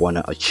market that I want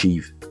to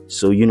achieve.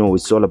 So, you know,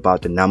 it's all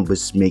about the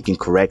numbers, making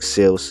correct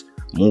sales,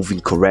 moving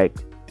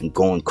correct, and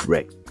going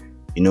correct.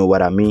 You know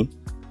what I mean?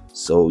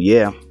 So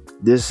yeah,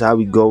 this is how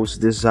it goes.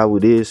 This is how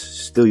it is.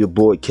 Still your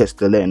boy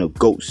Castellano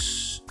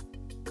Ghost,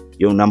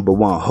 your number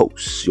one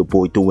host, your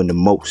boy doing the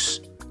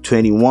most.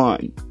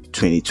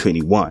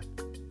 2021,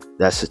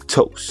 that's a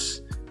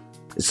toast.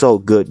 It's all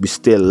good. We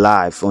still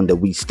live on the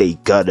We Stay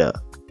Gutter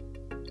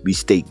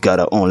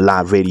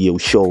online radio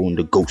show on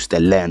the Ghost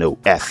Atlanta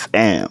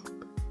FM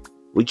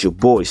with your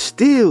boy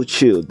still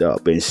chilled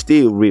up and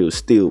still real,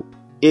 still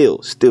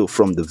ill, still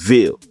from the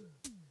Ville.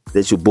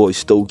 That's your boy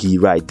Stogie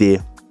right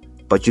there.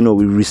 But you know,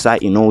 we're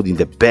reciting only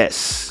the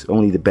best.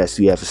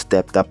 We have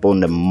stepped up on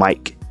the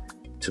mic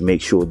to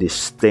make sure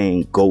this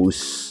thing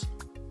goes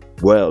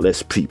well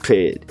as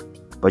prepared.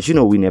 But you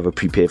know, we never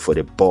prepare for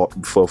the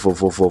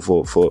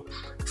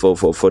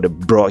for the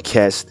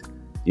broadcast.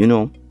 You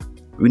know,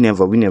 we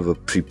never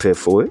prepare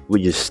for it.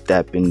 We just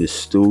step in the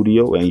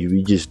studio and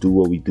we just do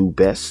what we do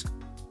best,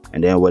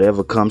 and then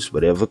whatever comes.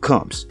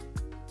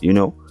 You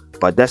know,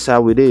 but that's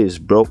how it is,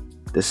 bro.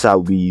 That's how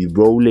we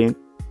rolling.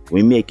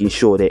 We're making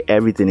sure that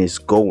everything is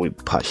going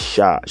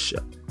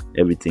pashasha.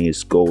 Everything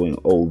is going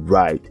all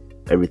right.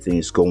 Everything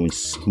is going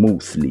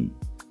smoothly.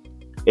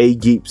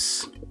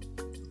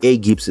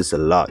 A-Geeps is a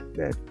lot,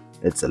 man.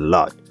 It's a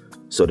lot.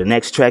 So the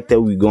next track that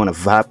we're gonna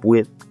vibe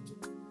with,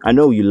 I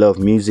know you love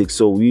music,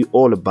 so we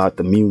all about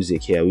the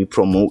music here. We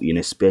promoting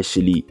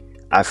especially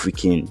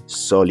African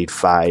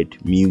solidified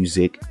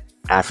music,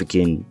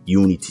 African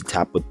unity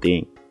type of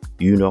thing.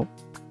 You know,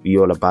 we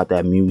all about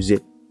that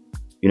music.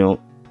 You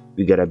know,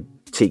 we gotta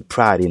take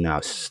pride in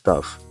our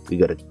stuff. We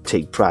gotta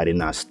take pride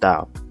in our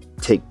style.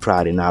 Take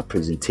pride in our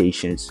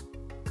presentations.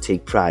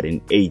 Take pride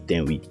in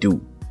everything we do.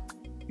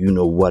 You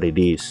know what it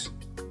is.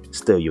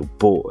 Still your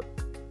boy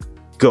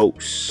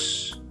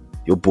Ghost,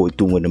 your boy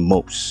doing the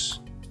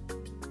most.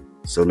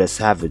 So let's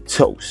have a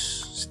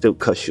toast. Still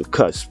cuss your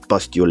cuss,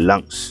 bust your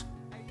lungs.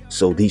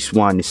 So this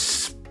one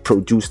is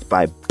produced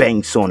by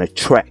Banks on a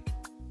Track.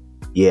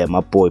 Yeah,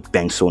 my boy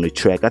Banks on a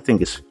Track. I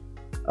think it's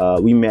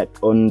we met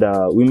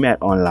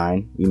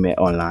online. You're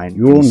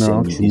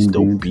now tuned in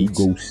to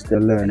Ghost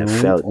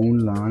Atlanta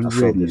online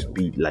radio.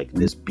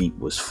 This beat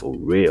was for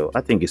real.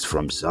 I think it's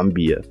from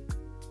Zambia.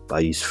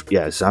 But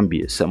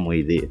Zambia,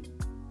 somewhere there.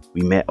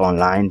 We met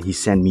online. He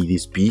sent me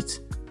this beat,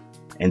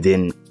 and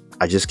then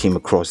I just came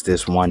across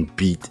this one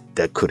beat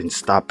that couldn't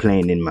stop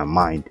playing in my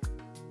mind.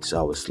 So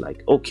I was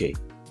like, okay,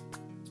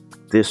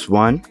 this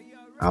one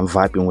I'm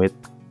vibing with.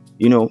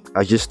 You know,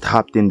 I just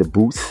hopped in the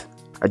booth.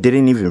 I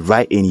didn't even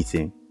write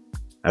anything.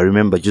 I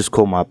remember just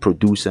call my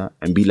producer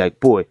and be like,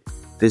 boy,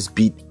 this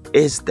beat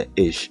is the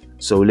ish.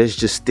 So let's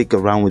just stick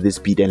around with this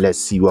beat and let's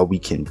see what we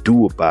can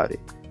do about it.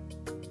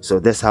 So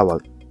that's how I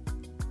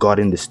got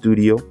in the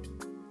studio,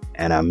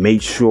 and I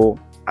made sure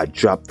I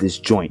dropped this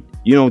joint.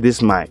 You know, this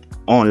is my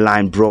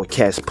online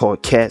broadcast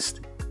podcast.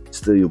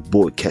 Still your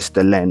boy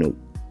Castellano.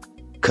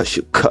 Cuss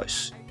your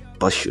cuss,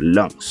 bust your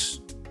lungs.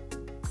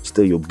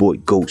 Still your boy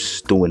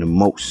Ghost doing the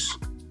most.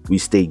 We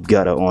Stay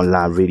Gutter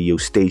online radio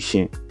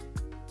station.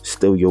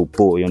 Still your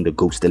boy on the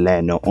Ghost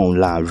Atlanta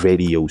online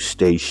radio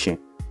station.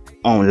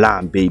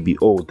 Online, baby,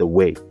 all the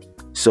way.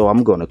 So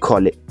I'm gonna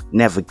call it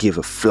Never Give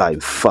a Flying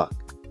Fuck.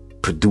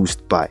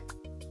 Produced by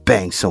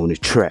Banks on the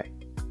Track.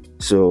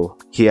 So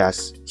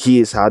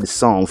here's how the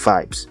song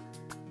vibes,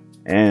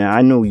 and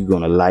I know you're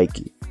gonna like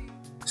it.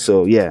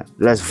 So yeah,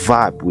 let's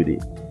vibe with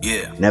it.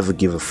 Yeah. Never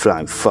give a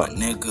flying fuck,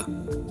 nigga.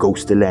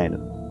 Ghost Atlanta.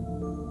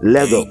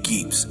 Lego.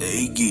 A-Geeps.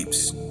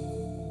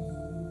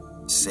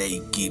 Say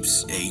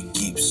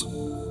A-Geeps.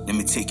 Let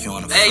me take you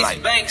on a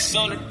flight. Banks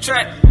on the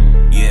track.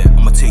 Yeah,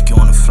 I'ma take you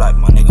on a flight,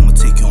 my nigga. I'ma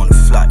take you on a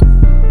flight.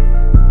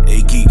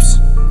 A-Geeps,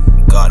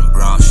 Garden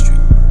Brown Street.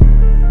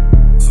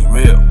 For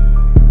real.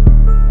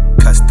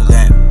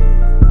 Castellan.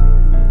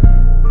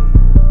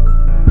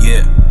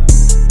 Yeah.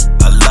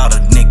 A lot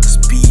of niggas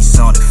bees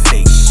on the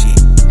fake shit.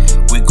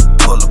 We gon'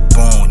 pull up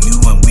on you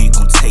and we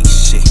gon' take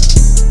shit.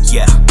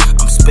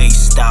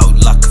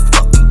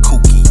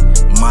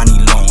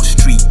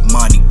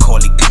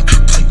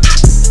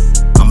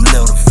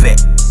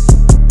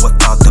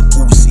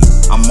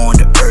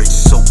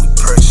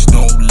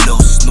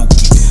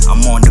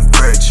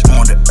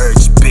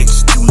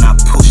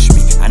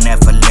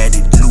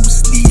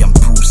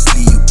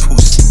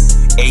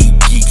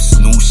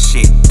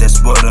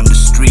 That's word on the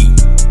street.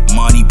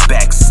 Money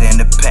back, send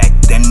a pack,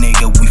 that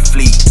nigga we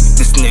flee.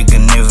 This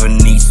nigga never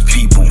needs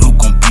people. Who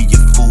gon' be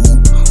your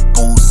fool?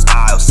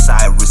 Bullseye,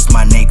 Osiris,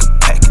 my nigga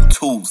packing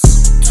tools.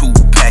 2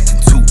 packing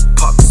 2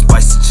 pucks,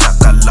 spicy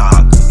chocolate.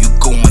 You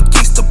go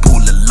against the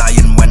bull, a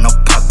lion when I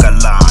pack a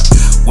line.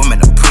 Women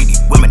are pretty,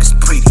 women is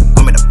pretty,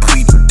 women are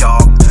pretty,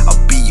 dog. I'll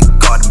be your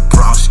god in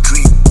Brown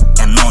Street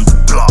and on the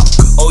block.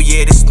 Oh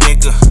yeah, this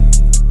nigga,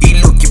 he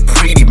looking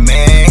pretty,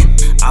 man.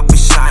 I be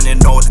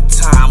shining all the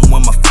time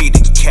when my feet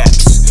are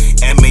caps.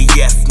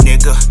 MAF,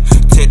 nigga,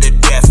 to the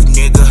death,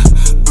 nigga.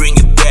 Bring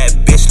it back,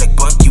 bitch, like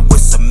Bunky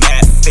with some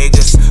mad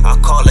figures. I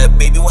call her,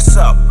 baby, what's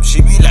up?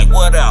 She be like,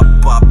 what up,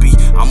 Bobby?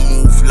 I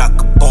move like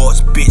a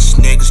boss, bitch,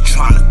 niggas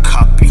tryna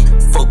copy.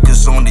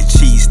 Focus on the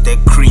cheese, that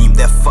cream,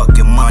 that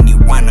fucking money.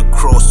 When I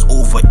cross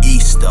over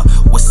Easter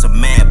with some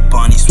mad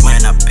bunnies.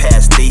 When I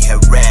pass, they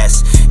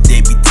harass.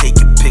 They be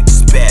taking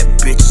pictures, bad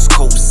bitches,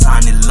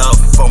 co-signing love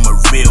from a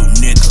real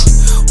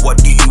nigga. What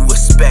do you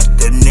expect?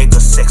 A nigga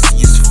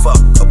sexy as fuck.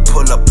 I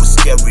pull up with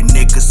scary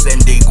niggas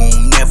and they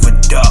gon' never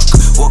duck.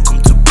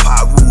 Welcome to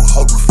Peru,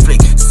 horror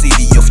flick,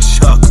 city of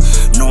Chuck.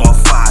 No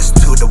advice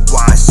to the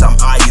wise, I'm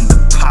eyeing the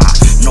pie.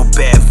 No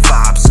bad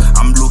vibes,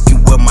 I'm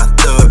looking with my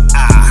third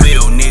eye.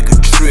 Real nigga,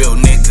 trill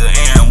nigga,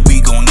 and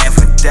we gon'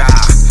 never die.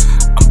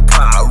 I'm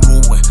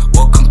Peruing,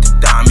 welcome to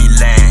Dami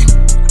Land.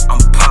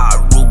 I'm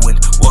Peruing,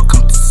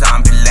 welcome to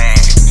Zombie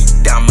Land.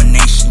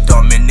 Domination,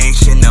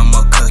 domination, I'm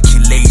a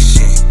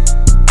calculation.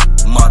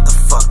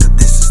 Motherfucker,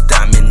 this is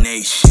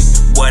domination.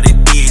 What it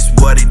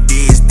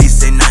is,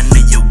 this ain't none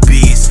of your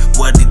biz.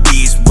 What it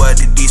is, why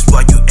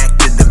you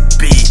acting the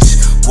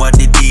bitch? What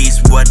it is,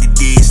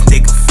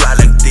 nigga fly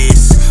like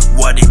this.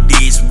 What it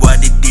is,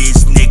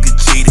 nigga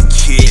Jada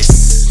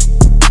Kiss.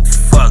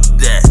 Fuck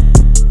that.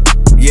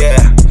 Yeah,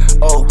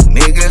 oh,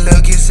 nigga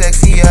looking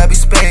sexy, I be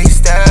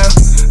spaced out.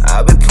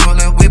 I be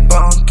pulling with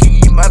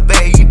Bunky, my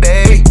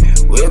baby.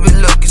 We be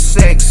looking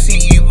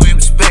sexy, we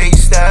be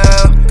spaced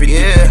out.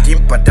 Yeah.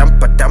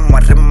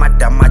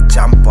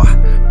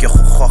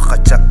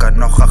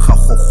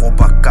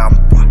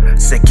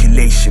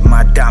 Circulation,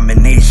 my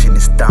domination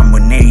is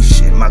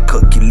domination. My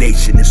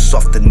calculation is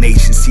soft the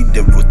nation, see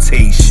the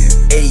rotation.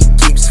 8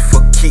 keeps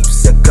for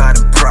keeps, I got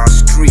in Brown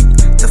Street.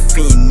 The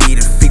fiend need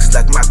a fix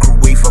like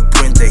microwave, I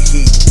bring the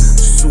heat.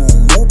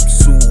 Swoop,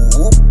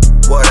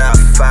 what up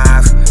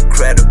 5?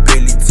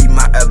 Credibility,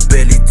 my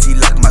ability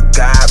like my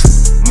God.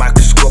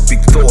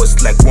 Microscopic thoughts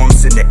like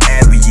worms in the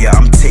area.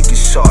 I'm taking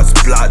shots,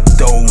 blood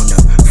donor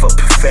for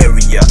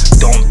periferia.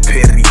 Don't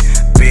pity,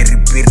 berry,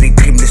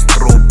 cream the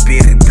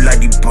strawberry.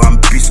 Bloody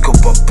bambisco,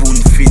 baboon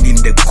feeding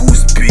the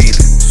gooseberry.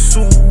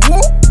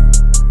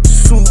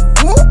 Swoop,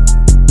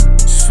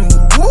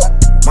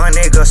 my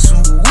nigga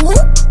swoop,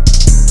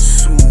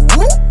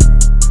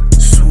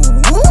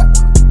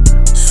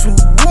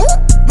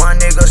 my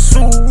nigga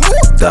swoop.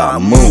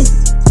 Damu,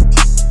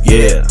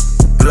 yeah.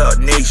 Blood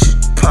Nation,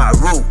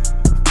 Peru.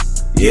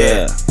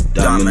 Yeah,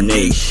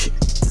 domination.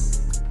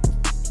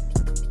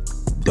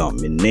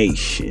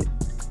 Domination.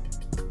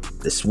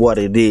 That's what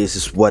it is,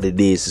 it's what it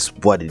is, it's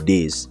what it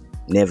is.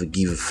 Never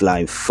give a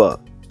flying fuck.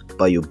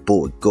 By your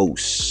boy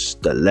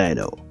Ghost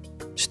Delano.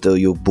 Still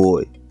your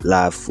boy,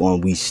 live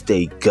on We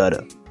Stay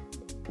Gutter.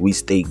 We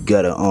Stay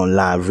Gutter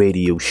online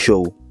radio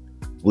show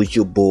with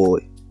your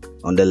boy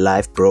on the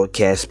live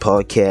broadcast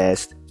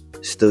podcast.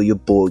 Still your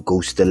boy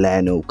Ghost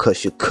Delano.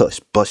 Cuss your cuss,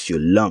 bust your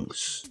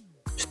lungs.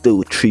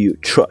 Still trio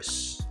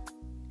trust.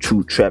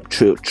 True trap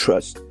trill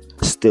trust.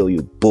 Still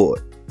your boy.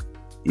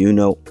 You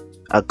know,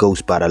 I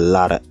goes by a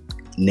lot of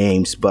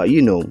names, but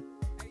you know,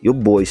 your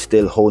boy's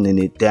still holding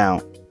it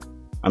down.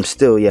 I'm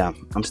still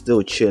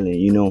chilling,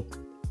 you know.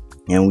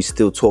 And we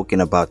still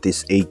talking about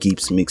this A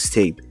Geeps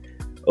mixtape.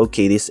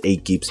 Okay, this A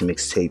Geeps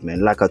mixtape,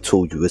 man. Like I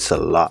told you, it's a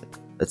lot.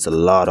 It's a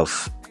lot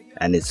of,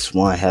 and it's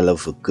one hell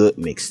of a good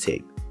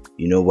mixtape.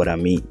 You know what I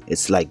mean?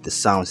 It's like the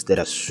sounds that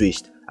I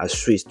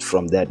switched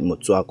from that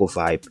Motswako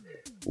vibe,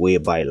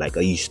 whereby like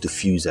I used to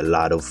fuse a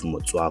lot of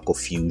Motswako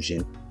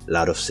fusion, a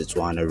lot of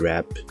Setswana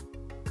rap,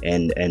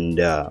 and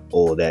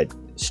all that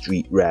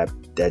street rap,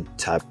 that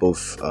type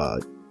of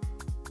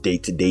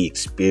day-to-day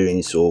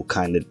experience or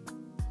kind of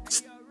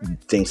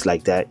things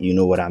like that. You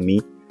know what I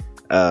mean?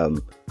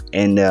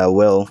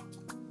 Well,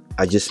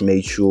 I just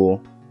made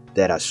sure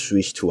that I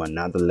switched to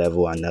another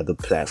level, another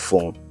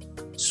platform,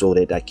 so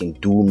that I can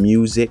do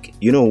music.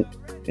 You know,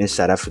 in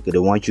South Africa, they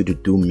want you to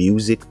do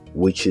music,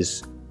 which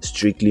is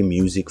strictly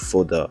music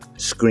for the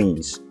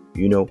screens,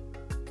 you know.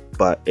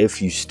 But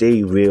if you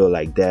stay real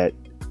like that,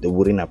 they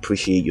wouldn't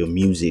appreciate your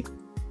music.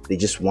 They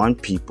just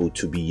want people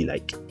to be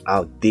like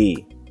out there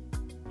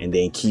and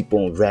then keep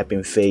on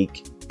rapping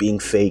fake, being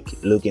fake,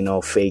 looking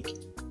all fake,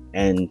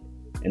 and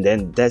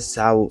then that's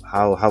how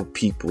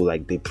people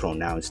like they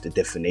pronounce the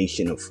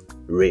definition of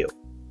real.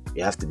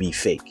 You have to be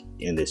fake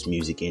in this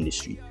music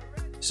industry.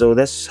 So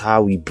that's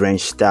how we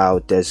branched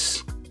out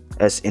as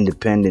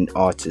independent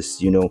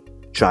artists, you know,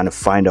 trying to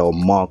find our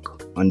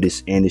mark on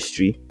this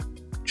industry,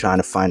 trying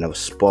to find our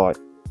spot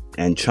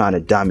and trying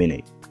to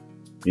dominate.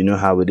 You know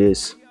how it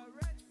is.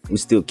 We're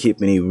still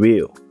keeping it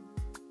real.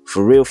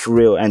 For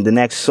real. And the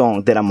next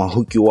song that I'm gonna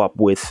hook you up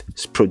with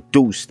is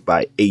produced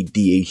by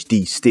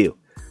ADHD still.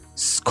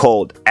 It's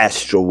called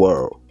Astro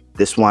World.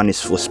 This one is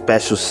for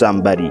special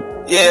somebody.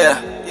 Yeah.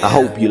 I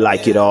hope you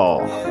like it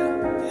all.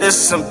 This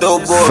is some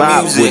dope boy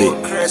Vibe music.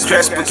 with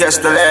Crespo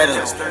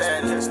Castellano.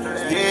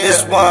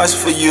 This one's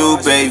for you,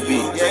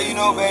 baby.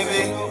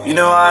 You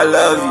know I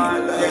love you.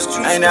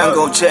 I ain't never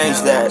gonna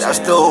change that. I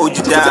still hold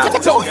you down.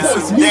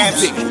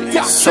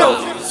 Damn. So,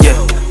 yeah.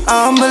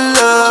 I'ma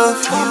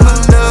love you.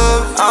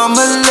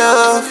 I'ma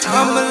love you.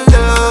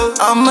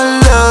 I'ma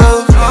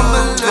love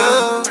you.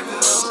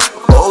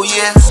 Oh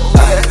yeah.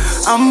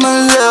 I'ma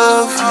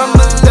love you.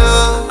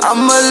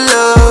 I'ma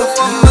love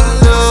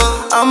you.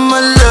 I'ma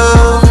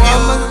love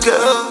you,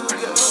 girl.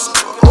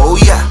 Oh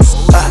yeah.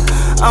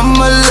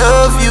 I'ma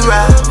love you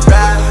right.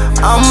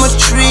 I'ma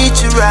treat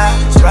you right.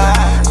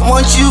 I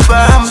want you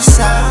by my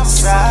side.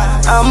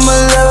 I'ma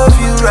love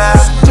you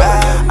right.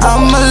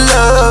 I'ma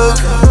love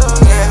you.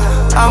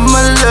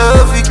 I'ma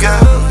love you,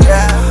 girl.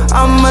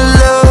 I'ma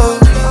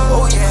love you.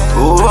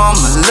 Oh,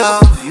 I'ma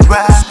love you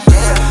right.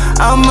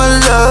 I'ma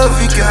love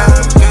you,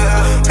 girl.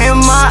 In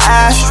my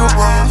astral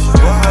world,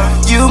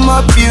 you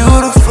my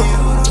beautiful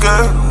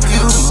girl.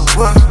 You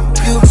my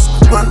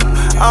work.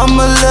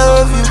 I'ma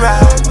love you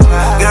right.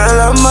 Girl,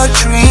 I'ma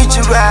treat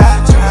you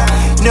right.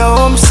 Know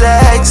I'm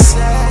sexy.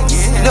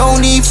 No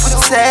need for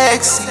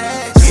taxi.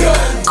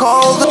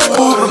 Call the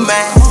Uber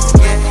man.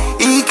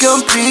 He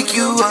come pick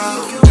you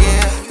up.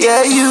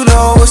 Yeah, you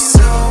know what's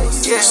up.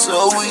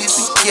 So we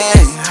be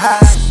getting high.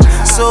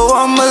 So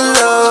I'ma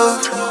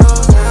love you.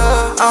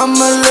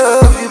 I'ma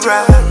love you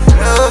right.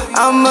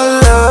 I'ma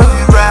love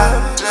you right.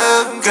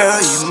 Girl,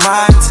 you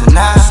mine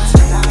tonight.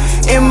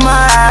 In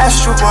my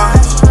astral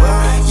world,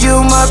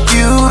 you my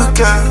beautiful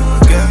girl.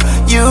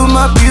 You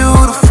my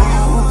beautiful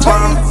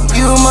world.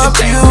 You my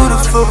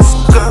beautiful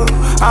girl.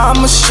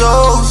 I'ma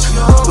show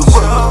you the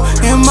world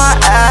in my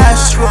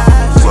astral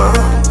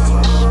world.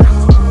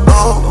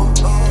 Oh,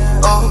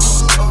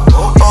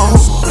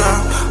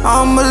 girl,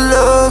 I'ma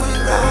love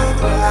you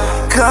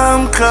right.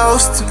 Come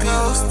close to me.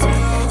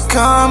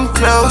 Come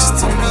close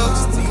to me.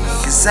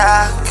 'Cause I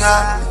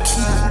got the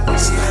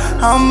keys.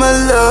 I'ma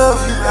love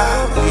you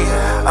right.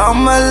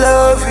 I'ma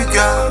love you,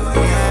 girl.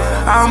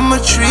 I'ma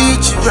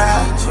treat you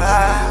right.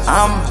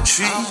 I'ma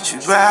treat you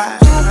right.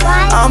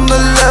 I'ma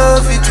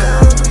love you,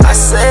 girl. I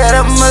said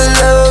I'ma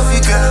love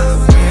you, girl.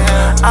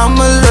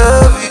 I'ma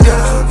love you,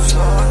 girl.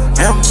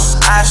 In my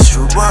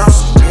astral world,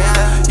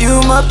 you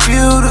my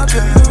beautiful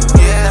girl.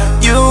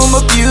 You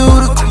my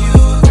beautiful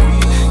queen.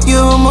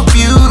 You my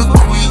beautiful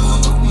queen.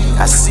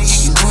 I see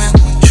you in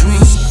my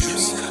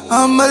dreams.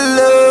 I'ma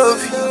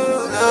love you.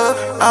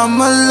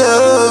 I'ma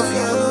love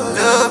you.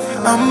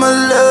 I'ma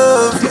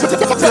love you.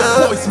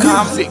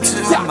 Come to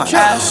my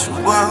astral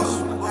world.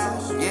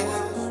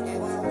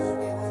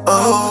 Oh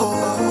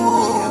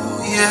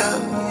yeah.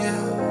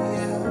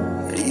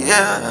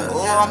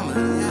 I'ma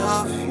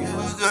love you,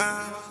 girl.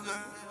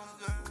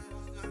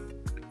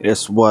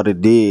 That's what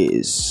it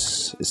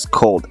is. It's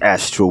called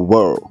Astral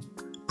World,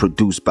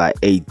 produced by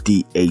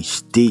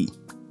ADHD.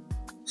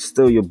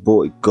 Still your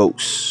boy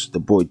Ghost, the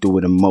boy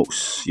doing the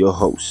most, your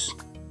host.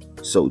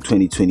 So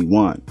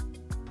 2021,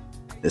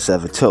 let's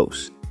have a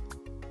toast,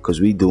 cause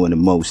we doing the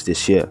most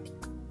this year.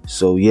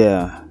 So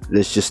yeah,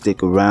 let's just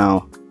stick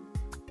around.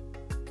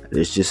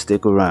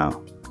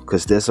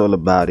 Cause that's all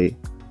about it.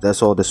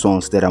 That's all the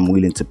songs that I'm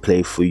willing to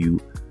play for you.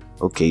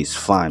 Okay, it's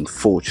fine.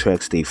 4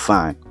 tracks, they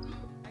fine.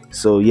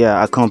 So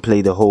yeah, I can't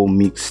play the whole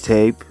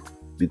mixtape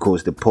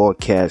because the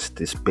podcast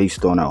is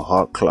based on our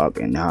heart clock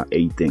and how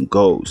everything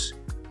goes.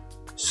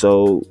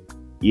 So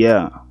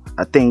yeah,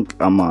 I think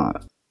I'ma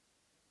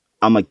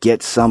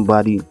get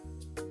somebody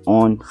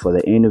on for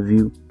the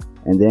interview,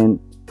 and then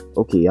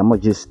I'ma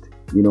just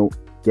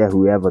get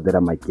whoever that I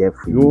might get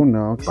for you.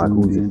 But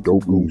who's a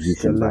dope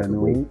musician, by the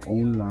way.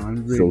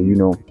 So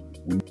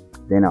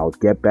then I'll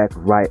get back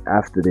right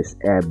after this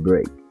ad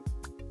break.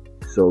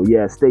 So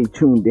yeah, stay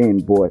tuned in,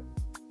 boy.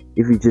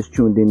 If you just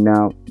tuned in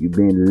now, you've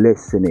been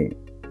listening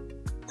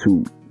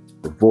to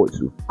the voice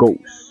of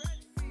Ghost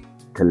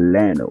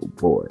Delano,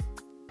 boy.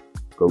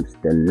 Ghost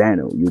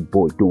Delano, your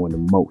boy doing the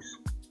most.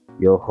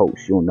 Your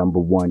host, your number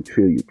one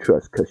trill you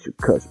trust, cause you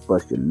cuss,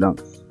 bust your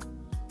lungs.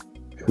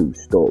 True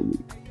story.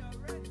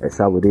 That's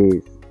how it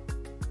is.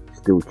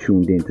 Still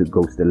tuned in to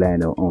Ghost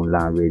Delano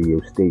online radio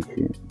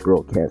station,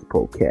 broadcast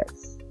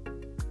podcasts.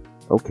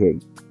 Okay,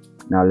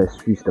 now let's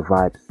switch the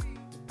vibes.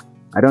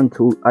 I done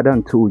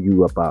told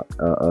you about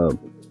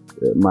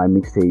my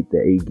mixtape,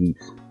 the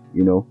A-Geeps,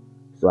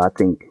 So I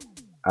think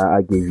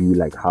I gave you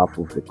like half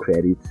of the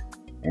credits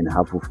and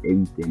half of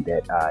everything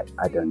that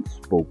I done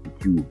spoke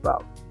with you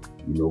about.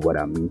 You know what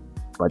I mean?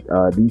 But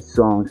these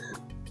songs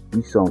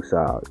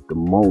are the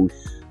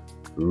most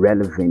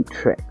relevant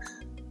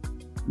tracks.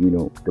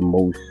 The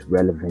most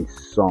relevant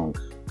songs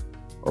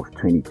of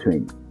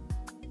 2020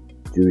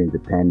 during the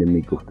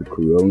pandemic of the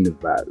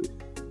coronavirus.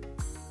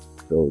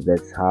 So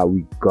that's how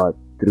we got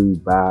through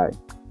by,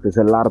 because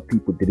a lot of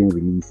people didn't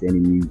release any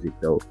music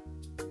though.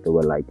 They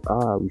were like,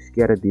 we're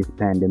scared of this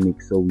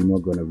pandemic, so we're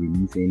not gonna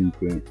release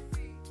anything.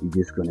 We're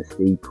just gonna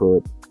stay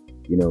put.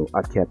 You know,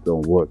 I kept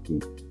on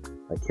working.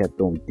 I kept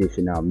on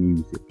dishing out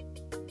music.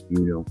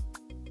 You know,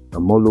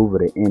 I'm all over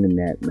the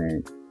internet,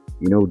 man.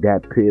 You know,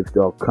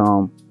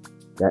 datpiff.com,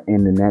 that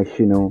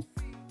international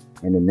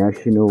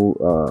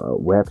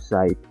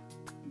website.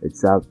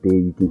 It's out there.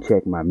 You can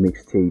check my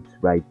mixtapes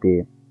right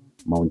there.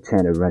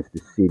 Montana Runs the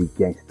City,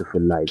 Gangster for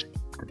Life,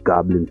 The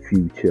Goblin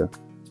Future,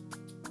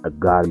 A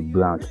God in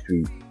Brown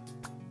Street,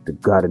 The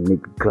God of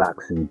Nigga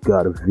Clarkson,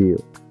 God of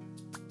Ville.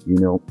 You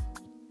know,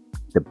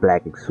 The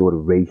Black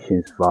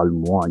Exhortations,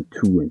 Volume 1,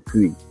 2, and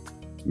 3.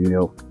 You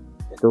know,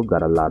 still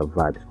got a lot of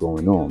vibes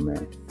going on,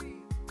 man.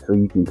 So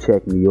you can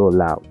check me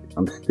all out.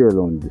 I'm still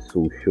on the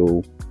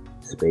social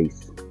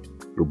space.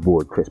 Your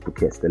boy Crespo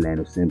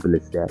Castellano, simple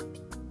as that.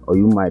 Or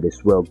you might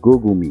as well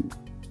Google me.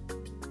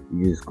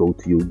 You just go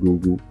to your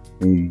Google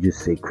and you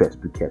just say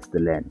Crespo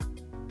Castellano.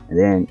 And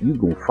then you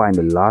gonna find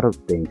a lot of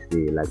things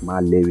there, like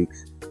my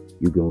lyrics.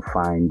 You gonna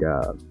find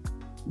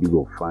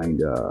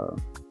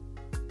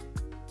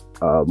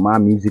my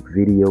music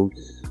videos,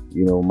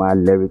 you know, my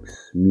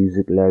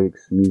music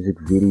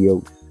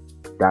videos,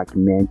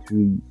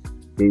 documentaries,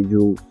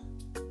 visuals,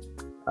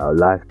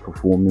 live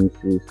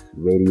performances,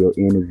 radio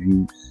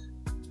interviews.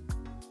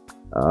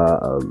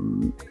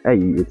 Hey,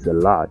 it's a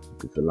lot.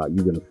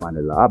 You're gonna find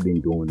a lot. I've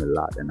been doing a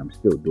lot, and I'm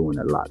still doing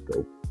a lot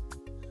though.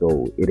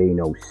 So it ain't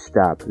no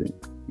stopping.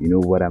 You know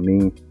what I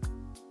mean?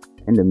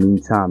 In the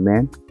meantime,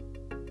 man,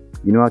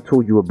 you know I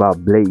told you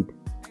about Blade,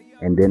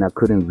 and then I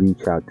couldn't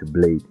reach out to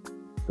Blade,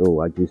 so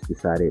I just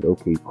decided,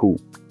 okay, cool.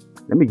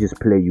 Let me just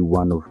play you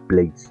one of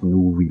Blade's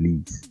new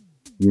release.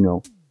 You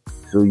know,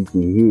 so you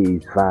can hear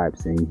his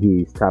vibes and hear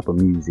his type of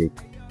music.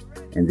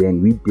 And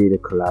then we did a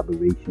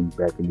collaboration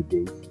back in the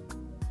days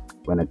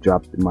when I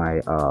dropped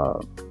my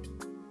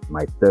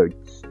my third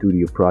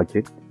studio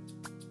project.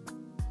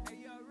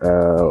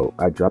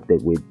 I dropped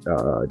it with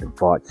the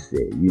Varts.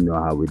 You know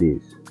how it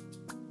is,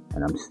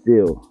 and I'm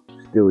still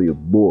your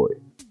boy,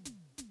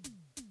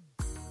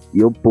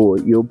 real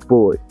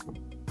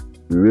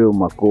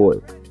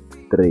McCoy,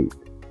 straight.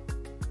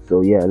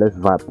 So yeah, let's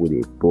vibe with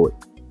it, boy.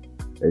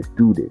 Let's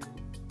do this.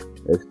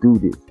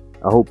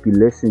 I hope you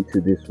listen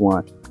to this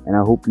one, and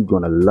I hope you're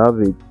gonna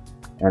love it,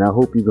 and I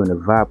hope you're gonna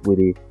vibe with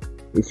it.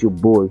 It's your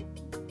boy,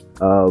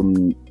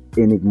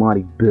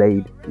 Enigmatic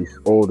Blade. Is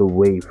all the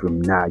way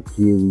from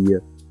Nigeria,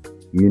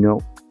 you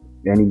know,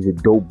 and he's a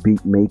dope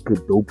beat maker,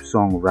 dope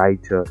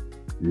songwriter,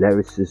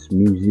 lyricist,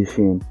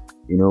 musician,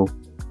 you know,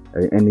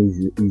 and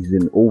he's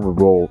an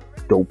overall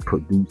dope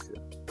producer.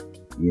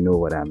 You know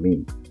what I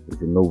mean?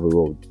 He's an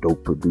overall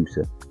dope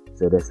producer.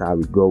 So that's how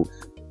it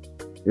goes.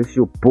 It's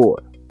your boy,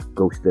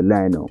 Ghost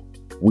Delano.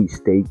 We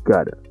stay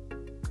gutter.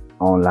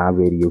 Online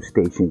radio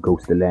station,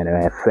 Ghost Delano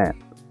FM.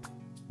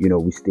 You know,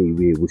 we stay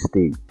real, we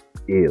stay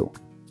ill.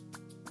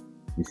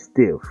 We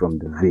still from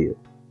the Ville.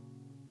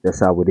 That's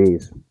how it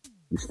is.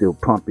 We still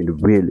pumping the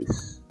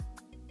realest.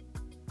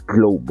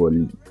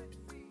 Globally,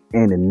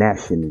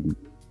 internationally.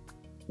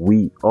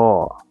 We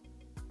are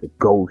the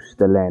Ghost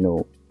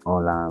Delano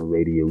online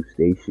radio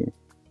station.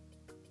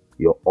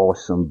 Your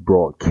awesome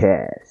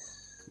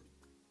broadcast.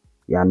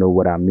 Y'all know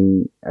what I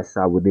mean? That's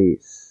how it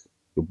is.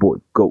 Your boy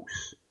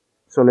Ghost.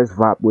 So let's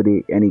vibe with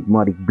it.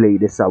 Enigmatic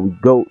Blade, that's how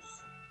it goes.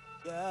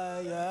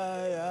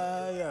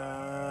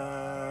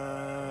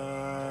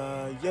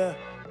 Yeah.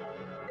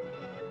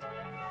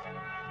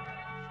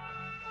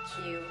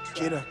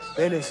 Get up,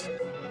 Venice.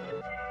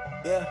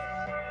 Yeah.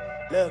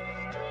 Look.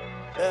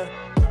 Yeah.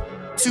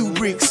 2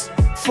 bricks,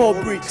 4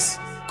 bricks.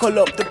 Call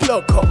up the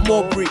plug, cut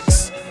more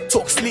bricks.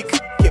 Talk slick,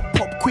 get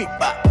pop quick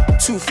back.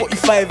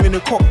 245 in the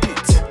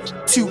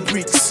cockpit. 2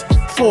 bricks,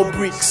 4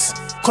 bricks.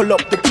 Call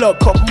up the plug,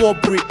 cut more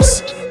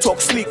bricks.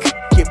 Talk slick,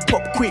 get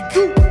pop quick.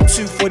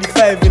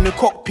 245 in the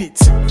cockpit.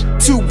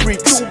 2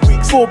 bricks,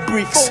 4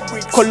 bricks.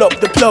 Call up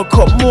the plug,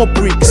 cut more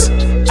bricks.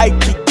 I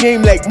kick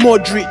game like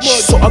Modric,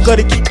 so I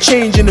gotta keep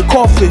change in the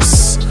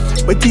coffers.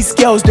 But these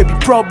girls, they be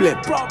problem.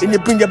 Then they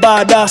bring your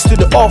bad ass to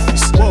the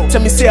office.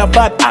 Tell me say a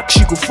bad act,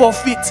 she go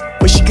forfeit.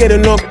 When she get a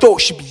long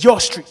thought, she be your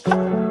street.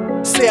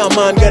 Say a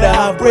man gotta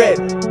have bread.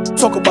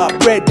 Talk about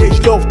bread, they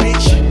love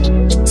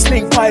bitch.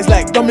 Sling pies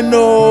like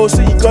dominoes,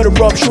 so you gotta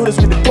rub shoulders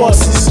with the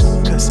bosses.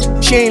 Cause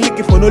she ain't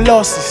looking for no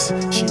losses.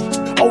 She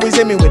always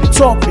aiming where the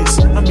top is.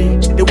 I mean,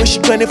 the way she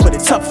gunning for the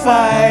top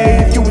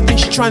 5. You would think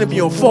she trying to be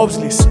on Forbes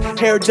list.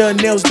 Hair done,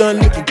 nails done,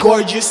 looking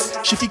gorgeous.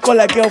 She fit call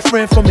her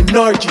girlfriend from the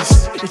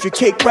Norges. If your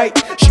cake right,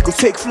 she go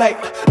take flight.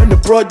 On the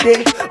broad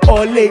day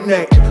or late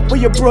night. But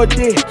your broad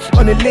day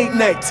on a late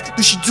night.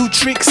 Do she do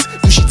tricks?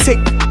 Do she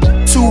take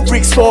 2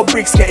 bricks, 4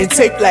 bricks, getting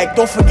taped like.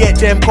 Don't forget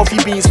them coffee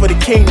beans for the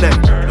king night.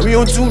 And we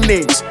don't do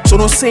names, so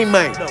don't say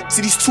mine.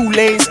 See these 2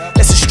 lanes,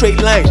 that's a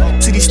straight line.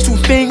 See these 2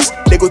 things,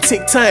 they go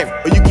take time.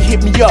 Or you can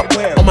hit me up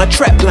on my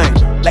trap line.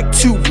 Like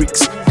 2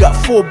 bricks, got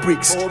 4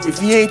 bricks. If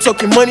he ain't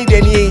talking money,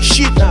 then he ain't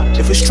shit.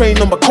 If it's straight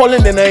number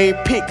calling, then I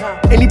ain't pick.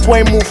 Any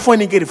boy move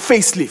funny, get a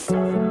facelift.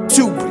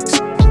 2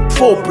 bricks,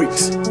 4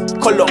 bricks.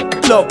 Call up,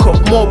 plug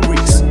up, more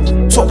bricks.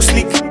 Talk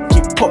slick,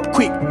 get pop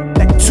quick.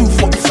 Like 2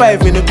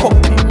 245 in the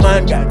cockpit.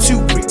 Man got 2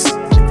 bricks,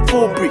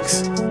 4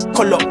 bricks.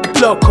 Call up the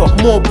plug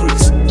up, more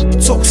bricks.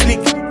 Talk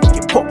slick,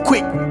 get pop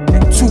quick.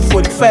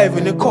 245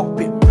 in the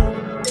cockpit.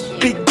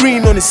 Big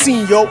green on the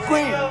scene, yo.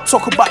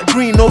 Talk about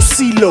green, no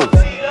CeeLo.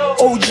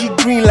 OG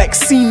green like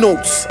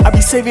C-notes. I be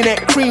saving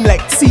that cream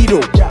like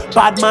Tito.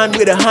 Bad man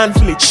with a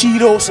handful of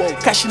Cheetos.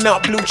 Cashing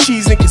out blue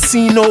cheese in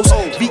casinos.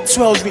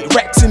 V12s with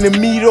racks in the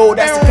middle.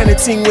 That's the kind of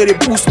thing where they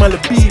boost my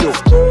libido.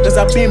 Cause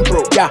I been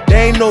broke, yeah,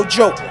 there ain't no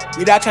joke.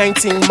 With that kind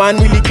of thing, man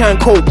really can't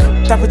cope.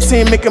 Type of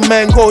thing make a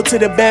man go to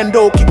the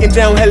bando. Kicking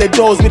down hella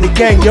doors with the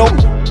gang, yo.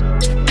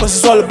 Cause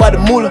it's all about the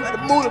moolah.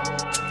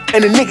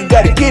 And the nigga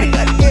gotta get it.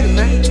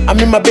 I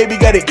mean my baby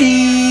gotta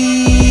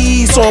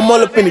eat. So I'm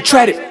all up in the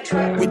Tradit.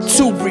 With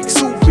 2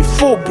 bricks, with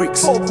 4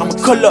 bricks. I'ma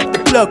call up the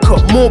plug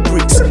up, more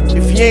bricks.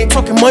 If he ain't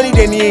talking money,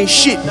 then he ain't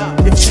shit.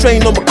 If he's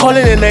straight on my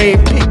calling, then I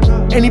ain't pick.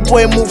 Any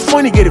boy move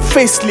funny, get a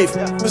facelift.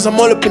 Cause I'm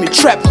all up in the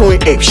trap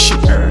going ape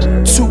shit. 2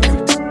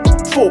 bricks,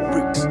 4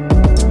 bricks.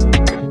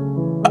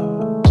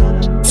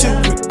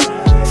 2 bricks,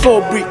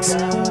 4 bricks.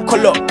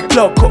 Call up,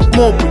 plug up,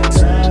 more bricks.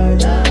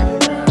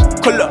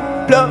 Call up,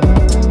 plug.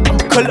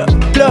 I'ma call up,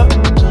 plug.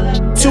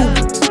 2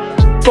 bricks,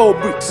 4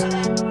 bricks.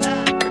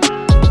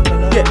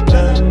 Yeah,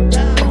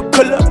 I'ma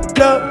call up,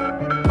 plug.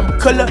 I'ma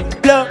call up,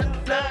 plug. The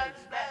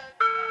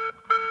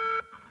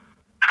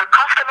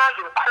customer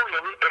you're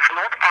calling is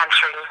not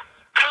answering.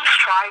 Please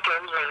try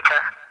again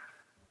later.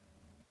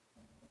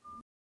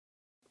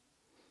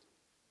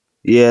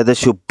 Yeah,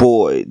 that's your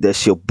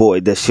boy,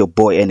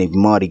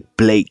 Enigmatic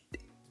Blake.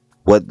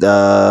 What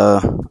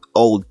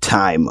old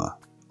timer.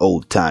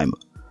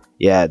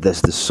 Yeah,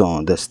 that's the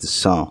song.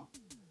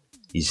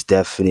 He's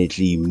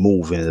definitely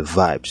moving the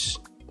vibes.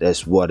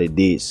 That's what it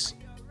is.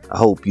 I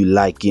hope you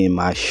liking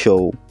my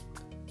show.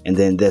 And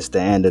then that's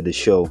the end of the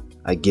show.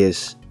 I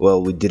guess,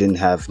 well, we didn't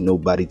have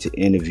nobody to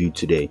interview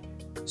today.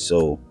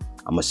 So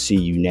I'm gonna see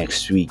you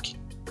next week.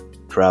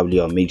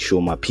 Probably I'll make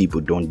sure my people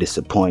don't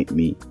disappoint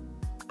me.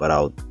 But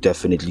I'll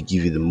definitely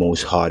give you the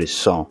most hardest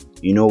song.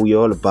 You know, we're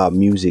all about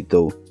music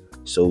though.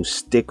 So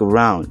stick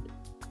around.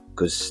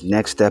 Because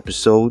next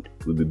episode,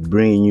 we'll be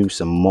bringing you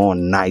some more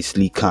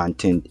nicely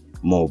content,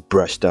 more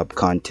brushed up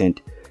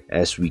content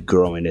as we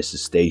grow in this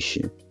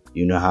station.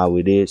 You know how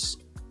it is.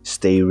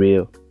 Stay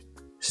real,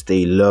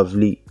 stay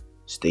lovely,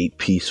 stay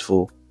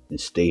peaceful, and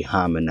stay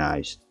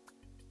harmonized.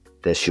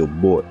 That's your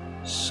boy.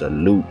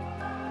 Salute.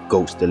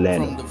 Ghost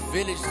Delano.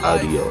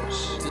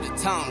 Adios. To the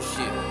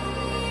township.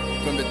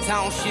 From the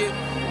township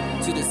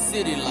to the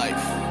city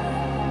life.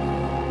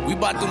 We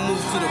about to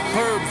move to the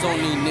burbs on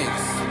these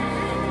niggas.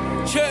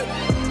 Check.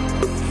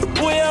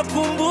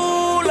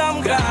 Uyakumbula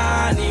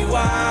mngani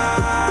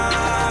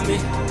wami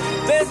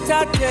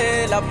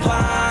besithathela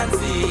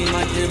phansi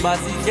manje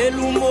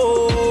basidlela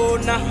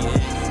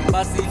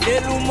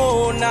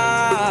umona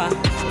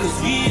cause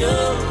we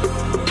up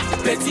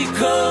petty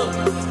cup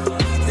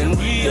then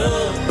we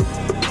up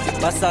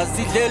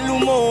basidlela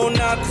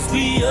umona cause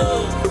we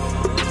up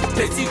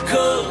petty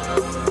cup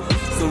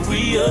so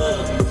we up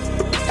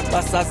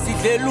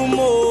basidlela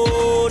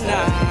umona.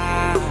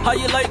 How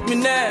you like me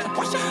now?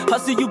 I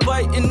see you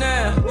biting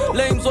now.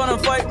 Lames wanna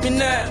fight me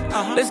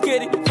now. Let's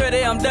get it,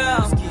 Freddy, I'm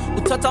down.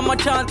 Utata my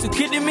chance, you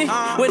kidding me?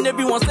 When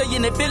everyone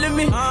saying they feeling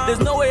me, there's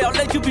no way I'll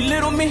let you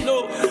belittle me.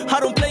 I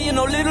don't play in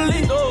no Little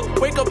League.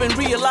 Wake up and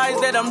realize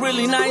that I'm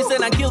really nice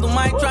and I kill the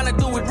mic, trying to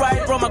do it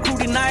right from my crew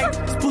tonight.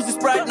 Pussy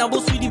Sprite, now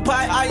we'll sweetie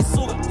pie, ice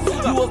super.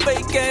 You a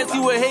fake ass,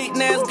 you a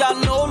hating ass, got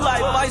no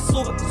life, ice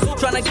super.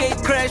 Trying to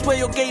gate crash, where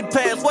your gate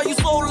pass? Why you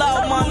so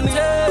loud, man?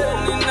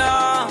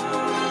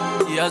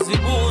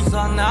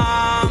 Yazibuza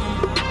nami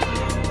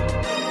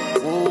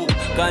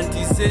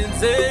kanti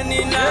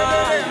senzeni na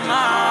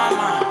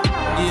mama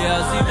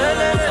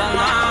yazibuza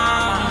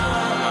nami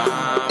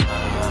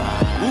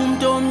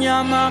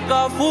umntomnyama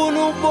kafuna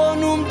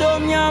ukubona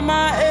umntomnyama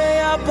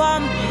eya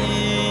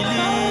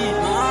phambili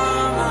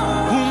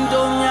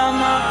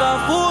umntomnyama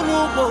kafuna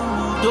ukubona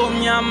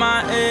umntomnyama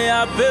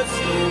eya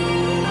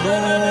phezulu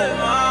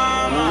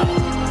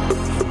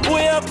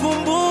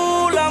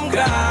uyakhumbula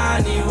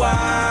mngani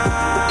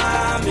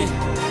wami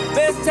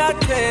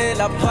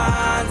besithathela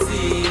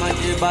phansi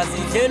manje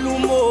basidlela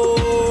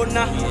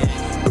umona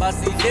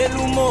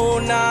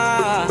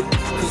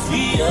cause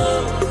we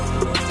up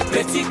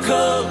petty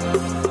cup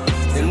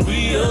then we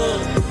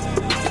up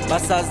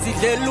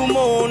basidlela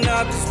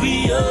umona cause we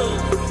up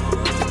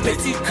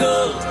petty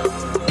cup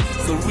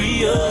so we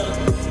up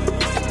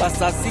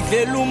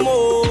basidlela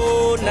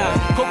umona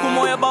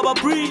kokumoya baba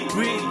breathe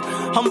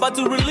I'm about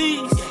to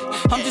release.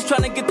 I'm just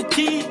trying to get the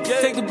keys.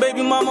 Take the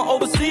baby mama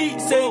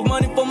overseas. Save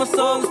money for my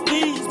son's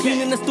fees.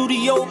 Been in the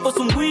studio for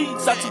some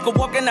weeks. I took a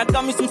walk and I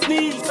got me some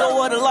sneaks. So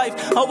what a life,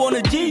 I want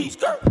a G.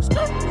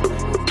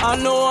 I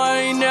know I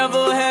ain't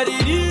never had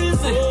it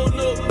easy.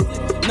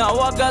 Now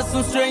I got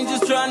some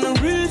strangers trying to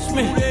reach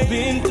me.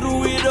 Been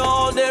through it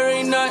all, there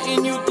ain't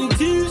nothing you can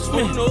teach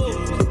me.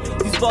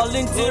 These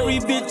Voluntary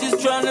bitches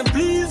tryna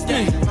please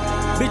me.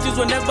 Bitches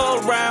were never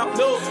around.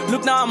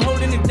 Look, now I'm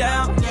holding it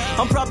down.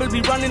 I'm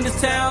probably running this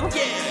town.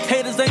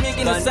 Haters ain't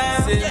making a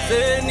sound.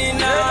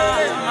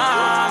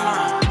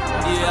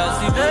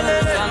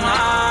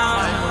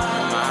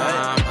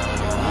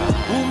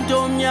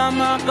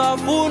 Umdomnyama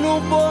kafunu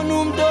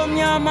bonu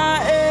umdomnyama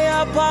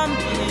eya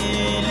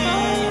pambili.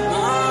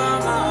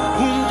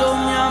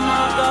 Umdomnyama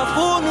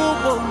kafunu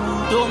bonu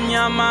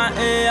umdomnyama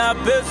eya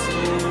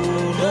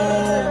pesulu.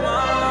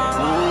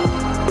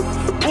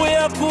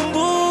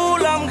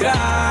 Uyakumbula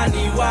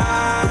mngani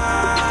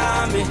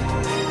wami,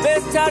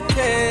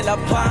 besithathela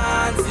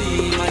phansi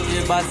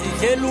manje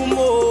basithela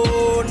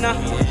umona,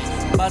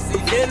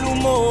 basithela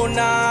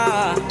umona.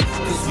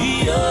 'Cause we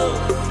are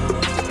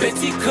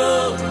Betty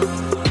Cup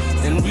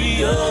and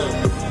we are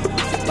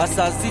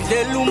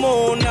basithela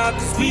umona.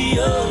 'Cause we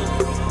are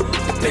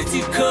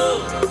Betty Cup,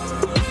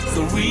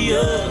 so we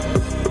are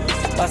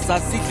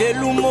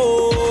basithela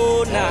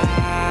umona.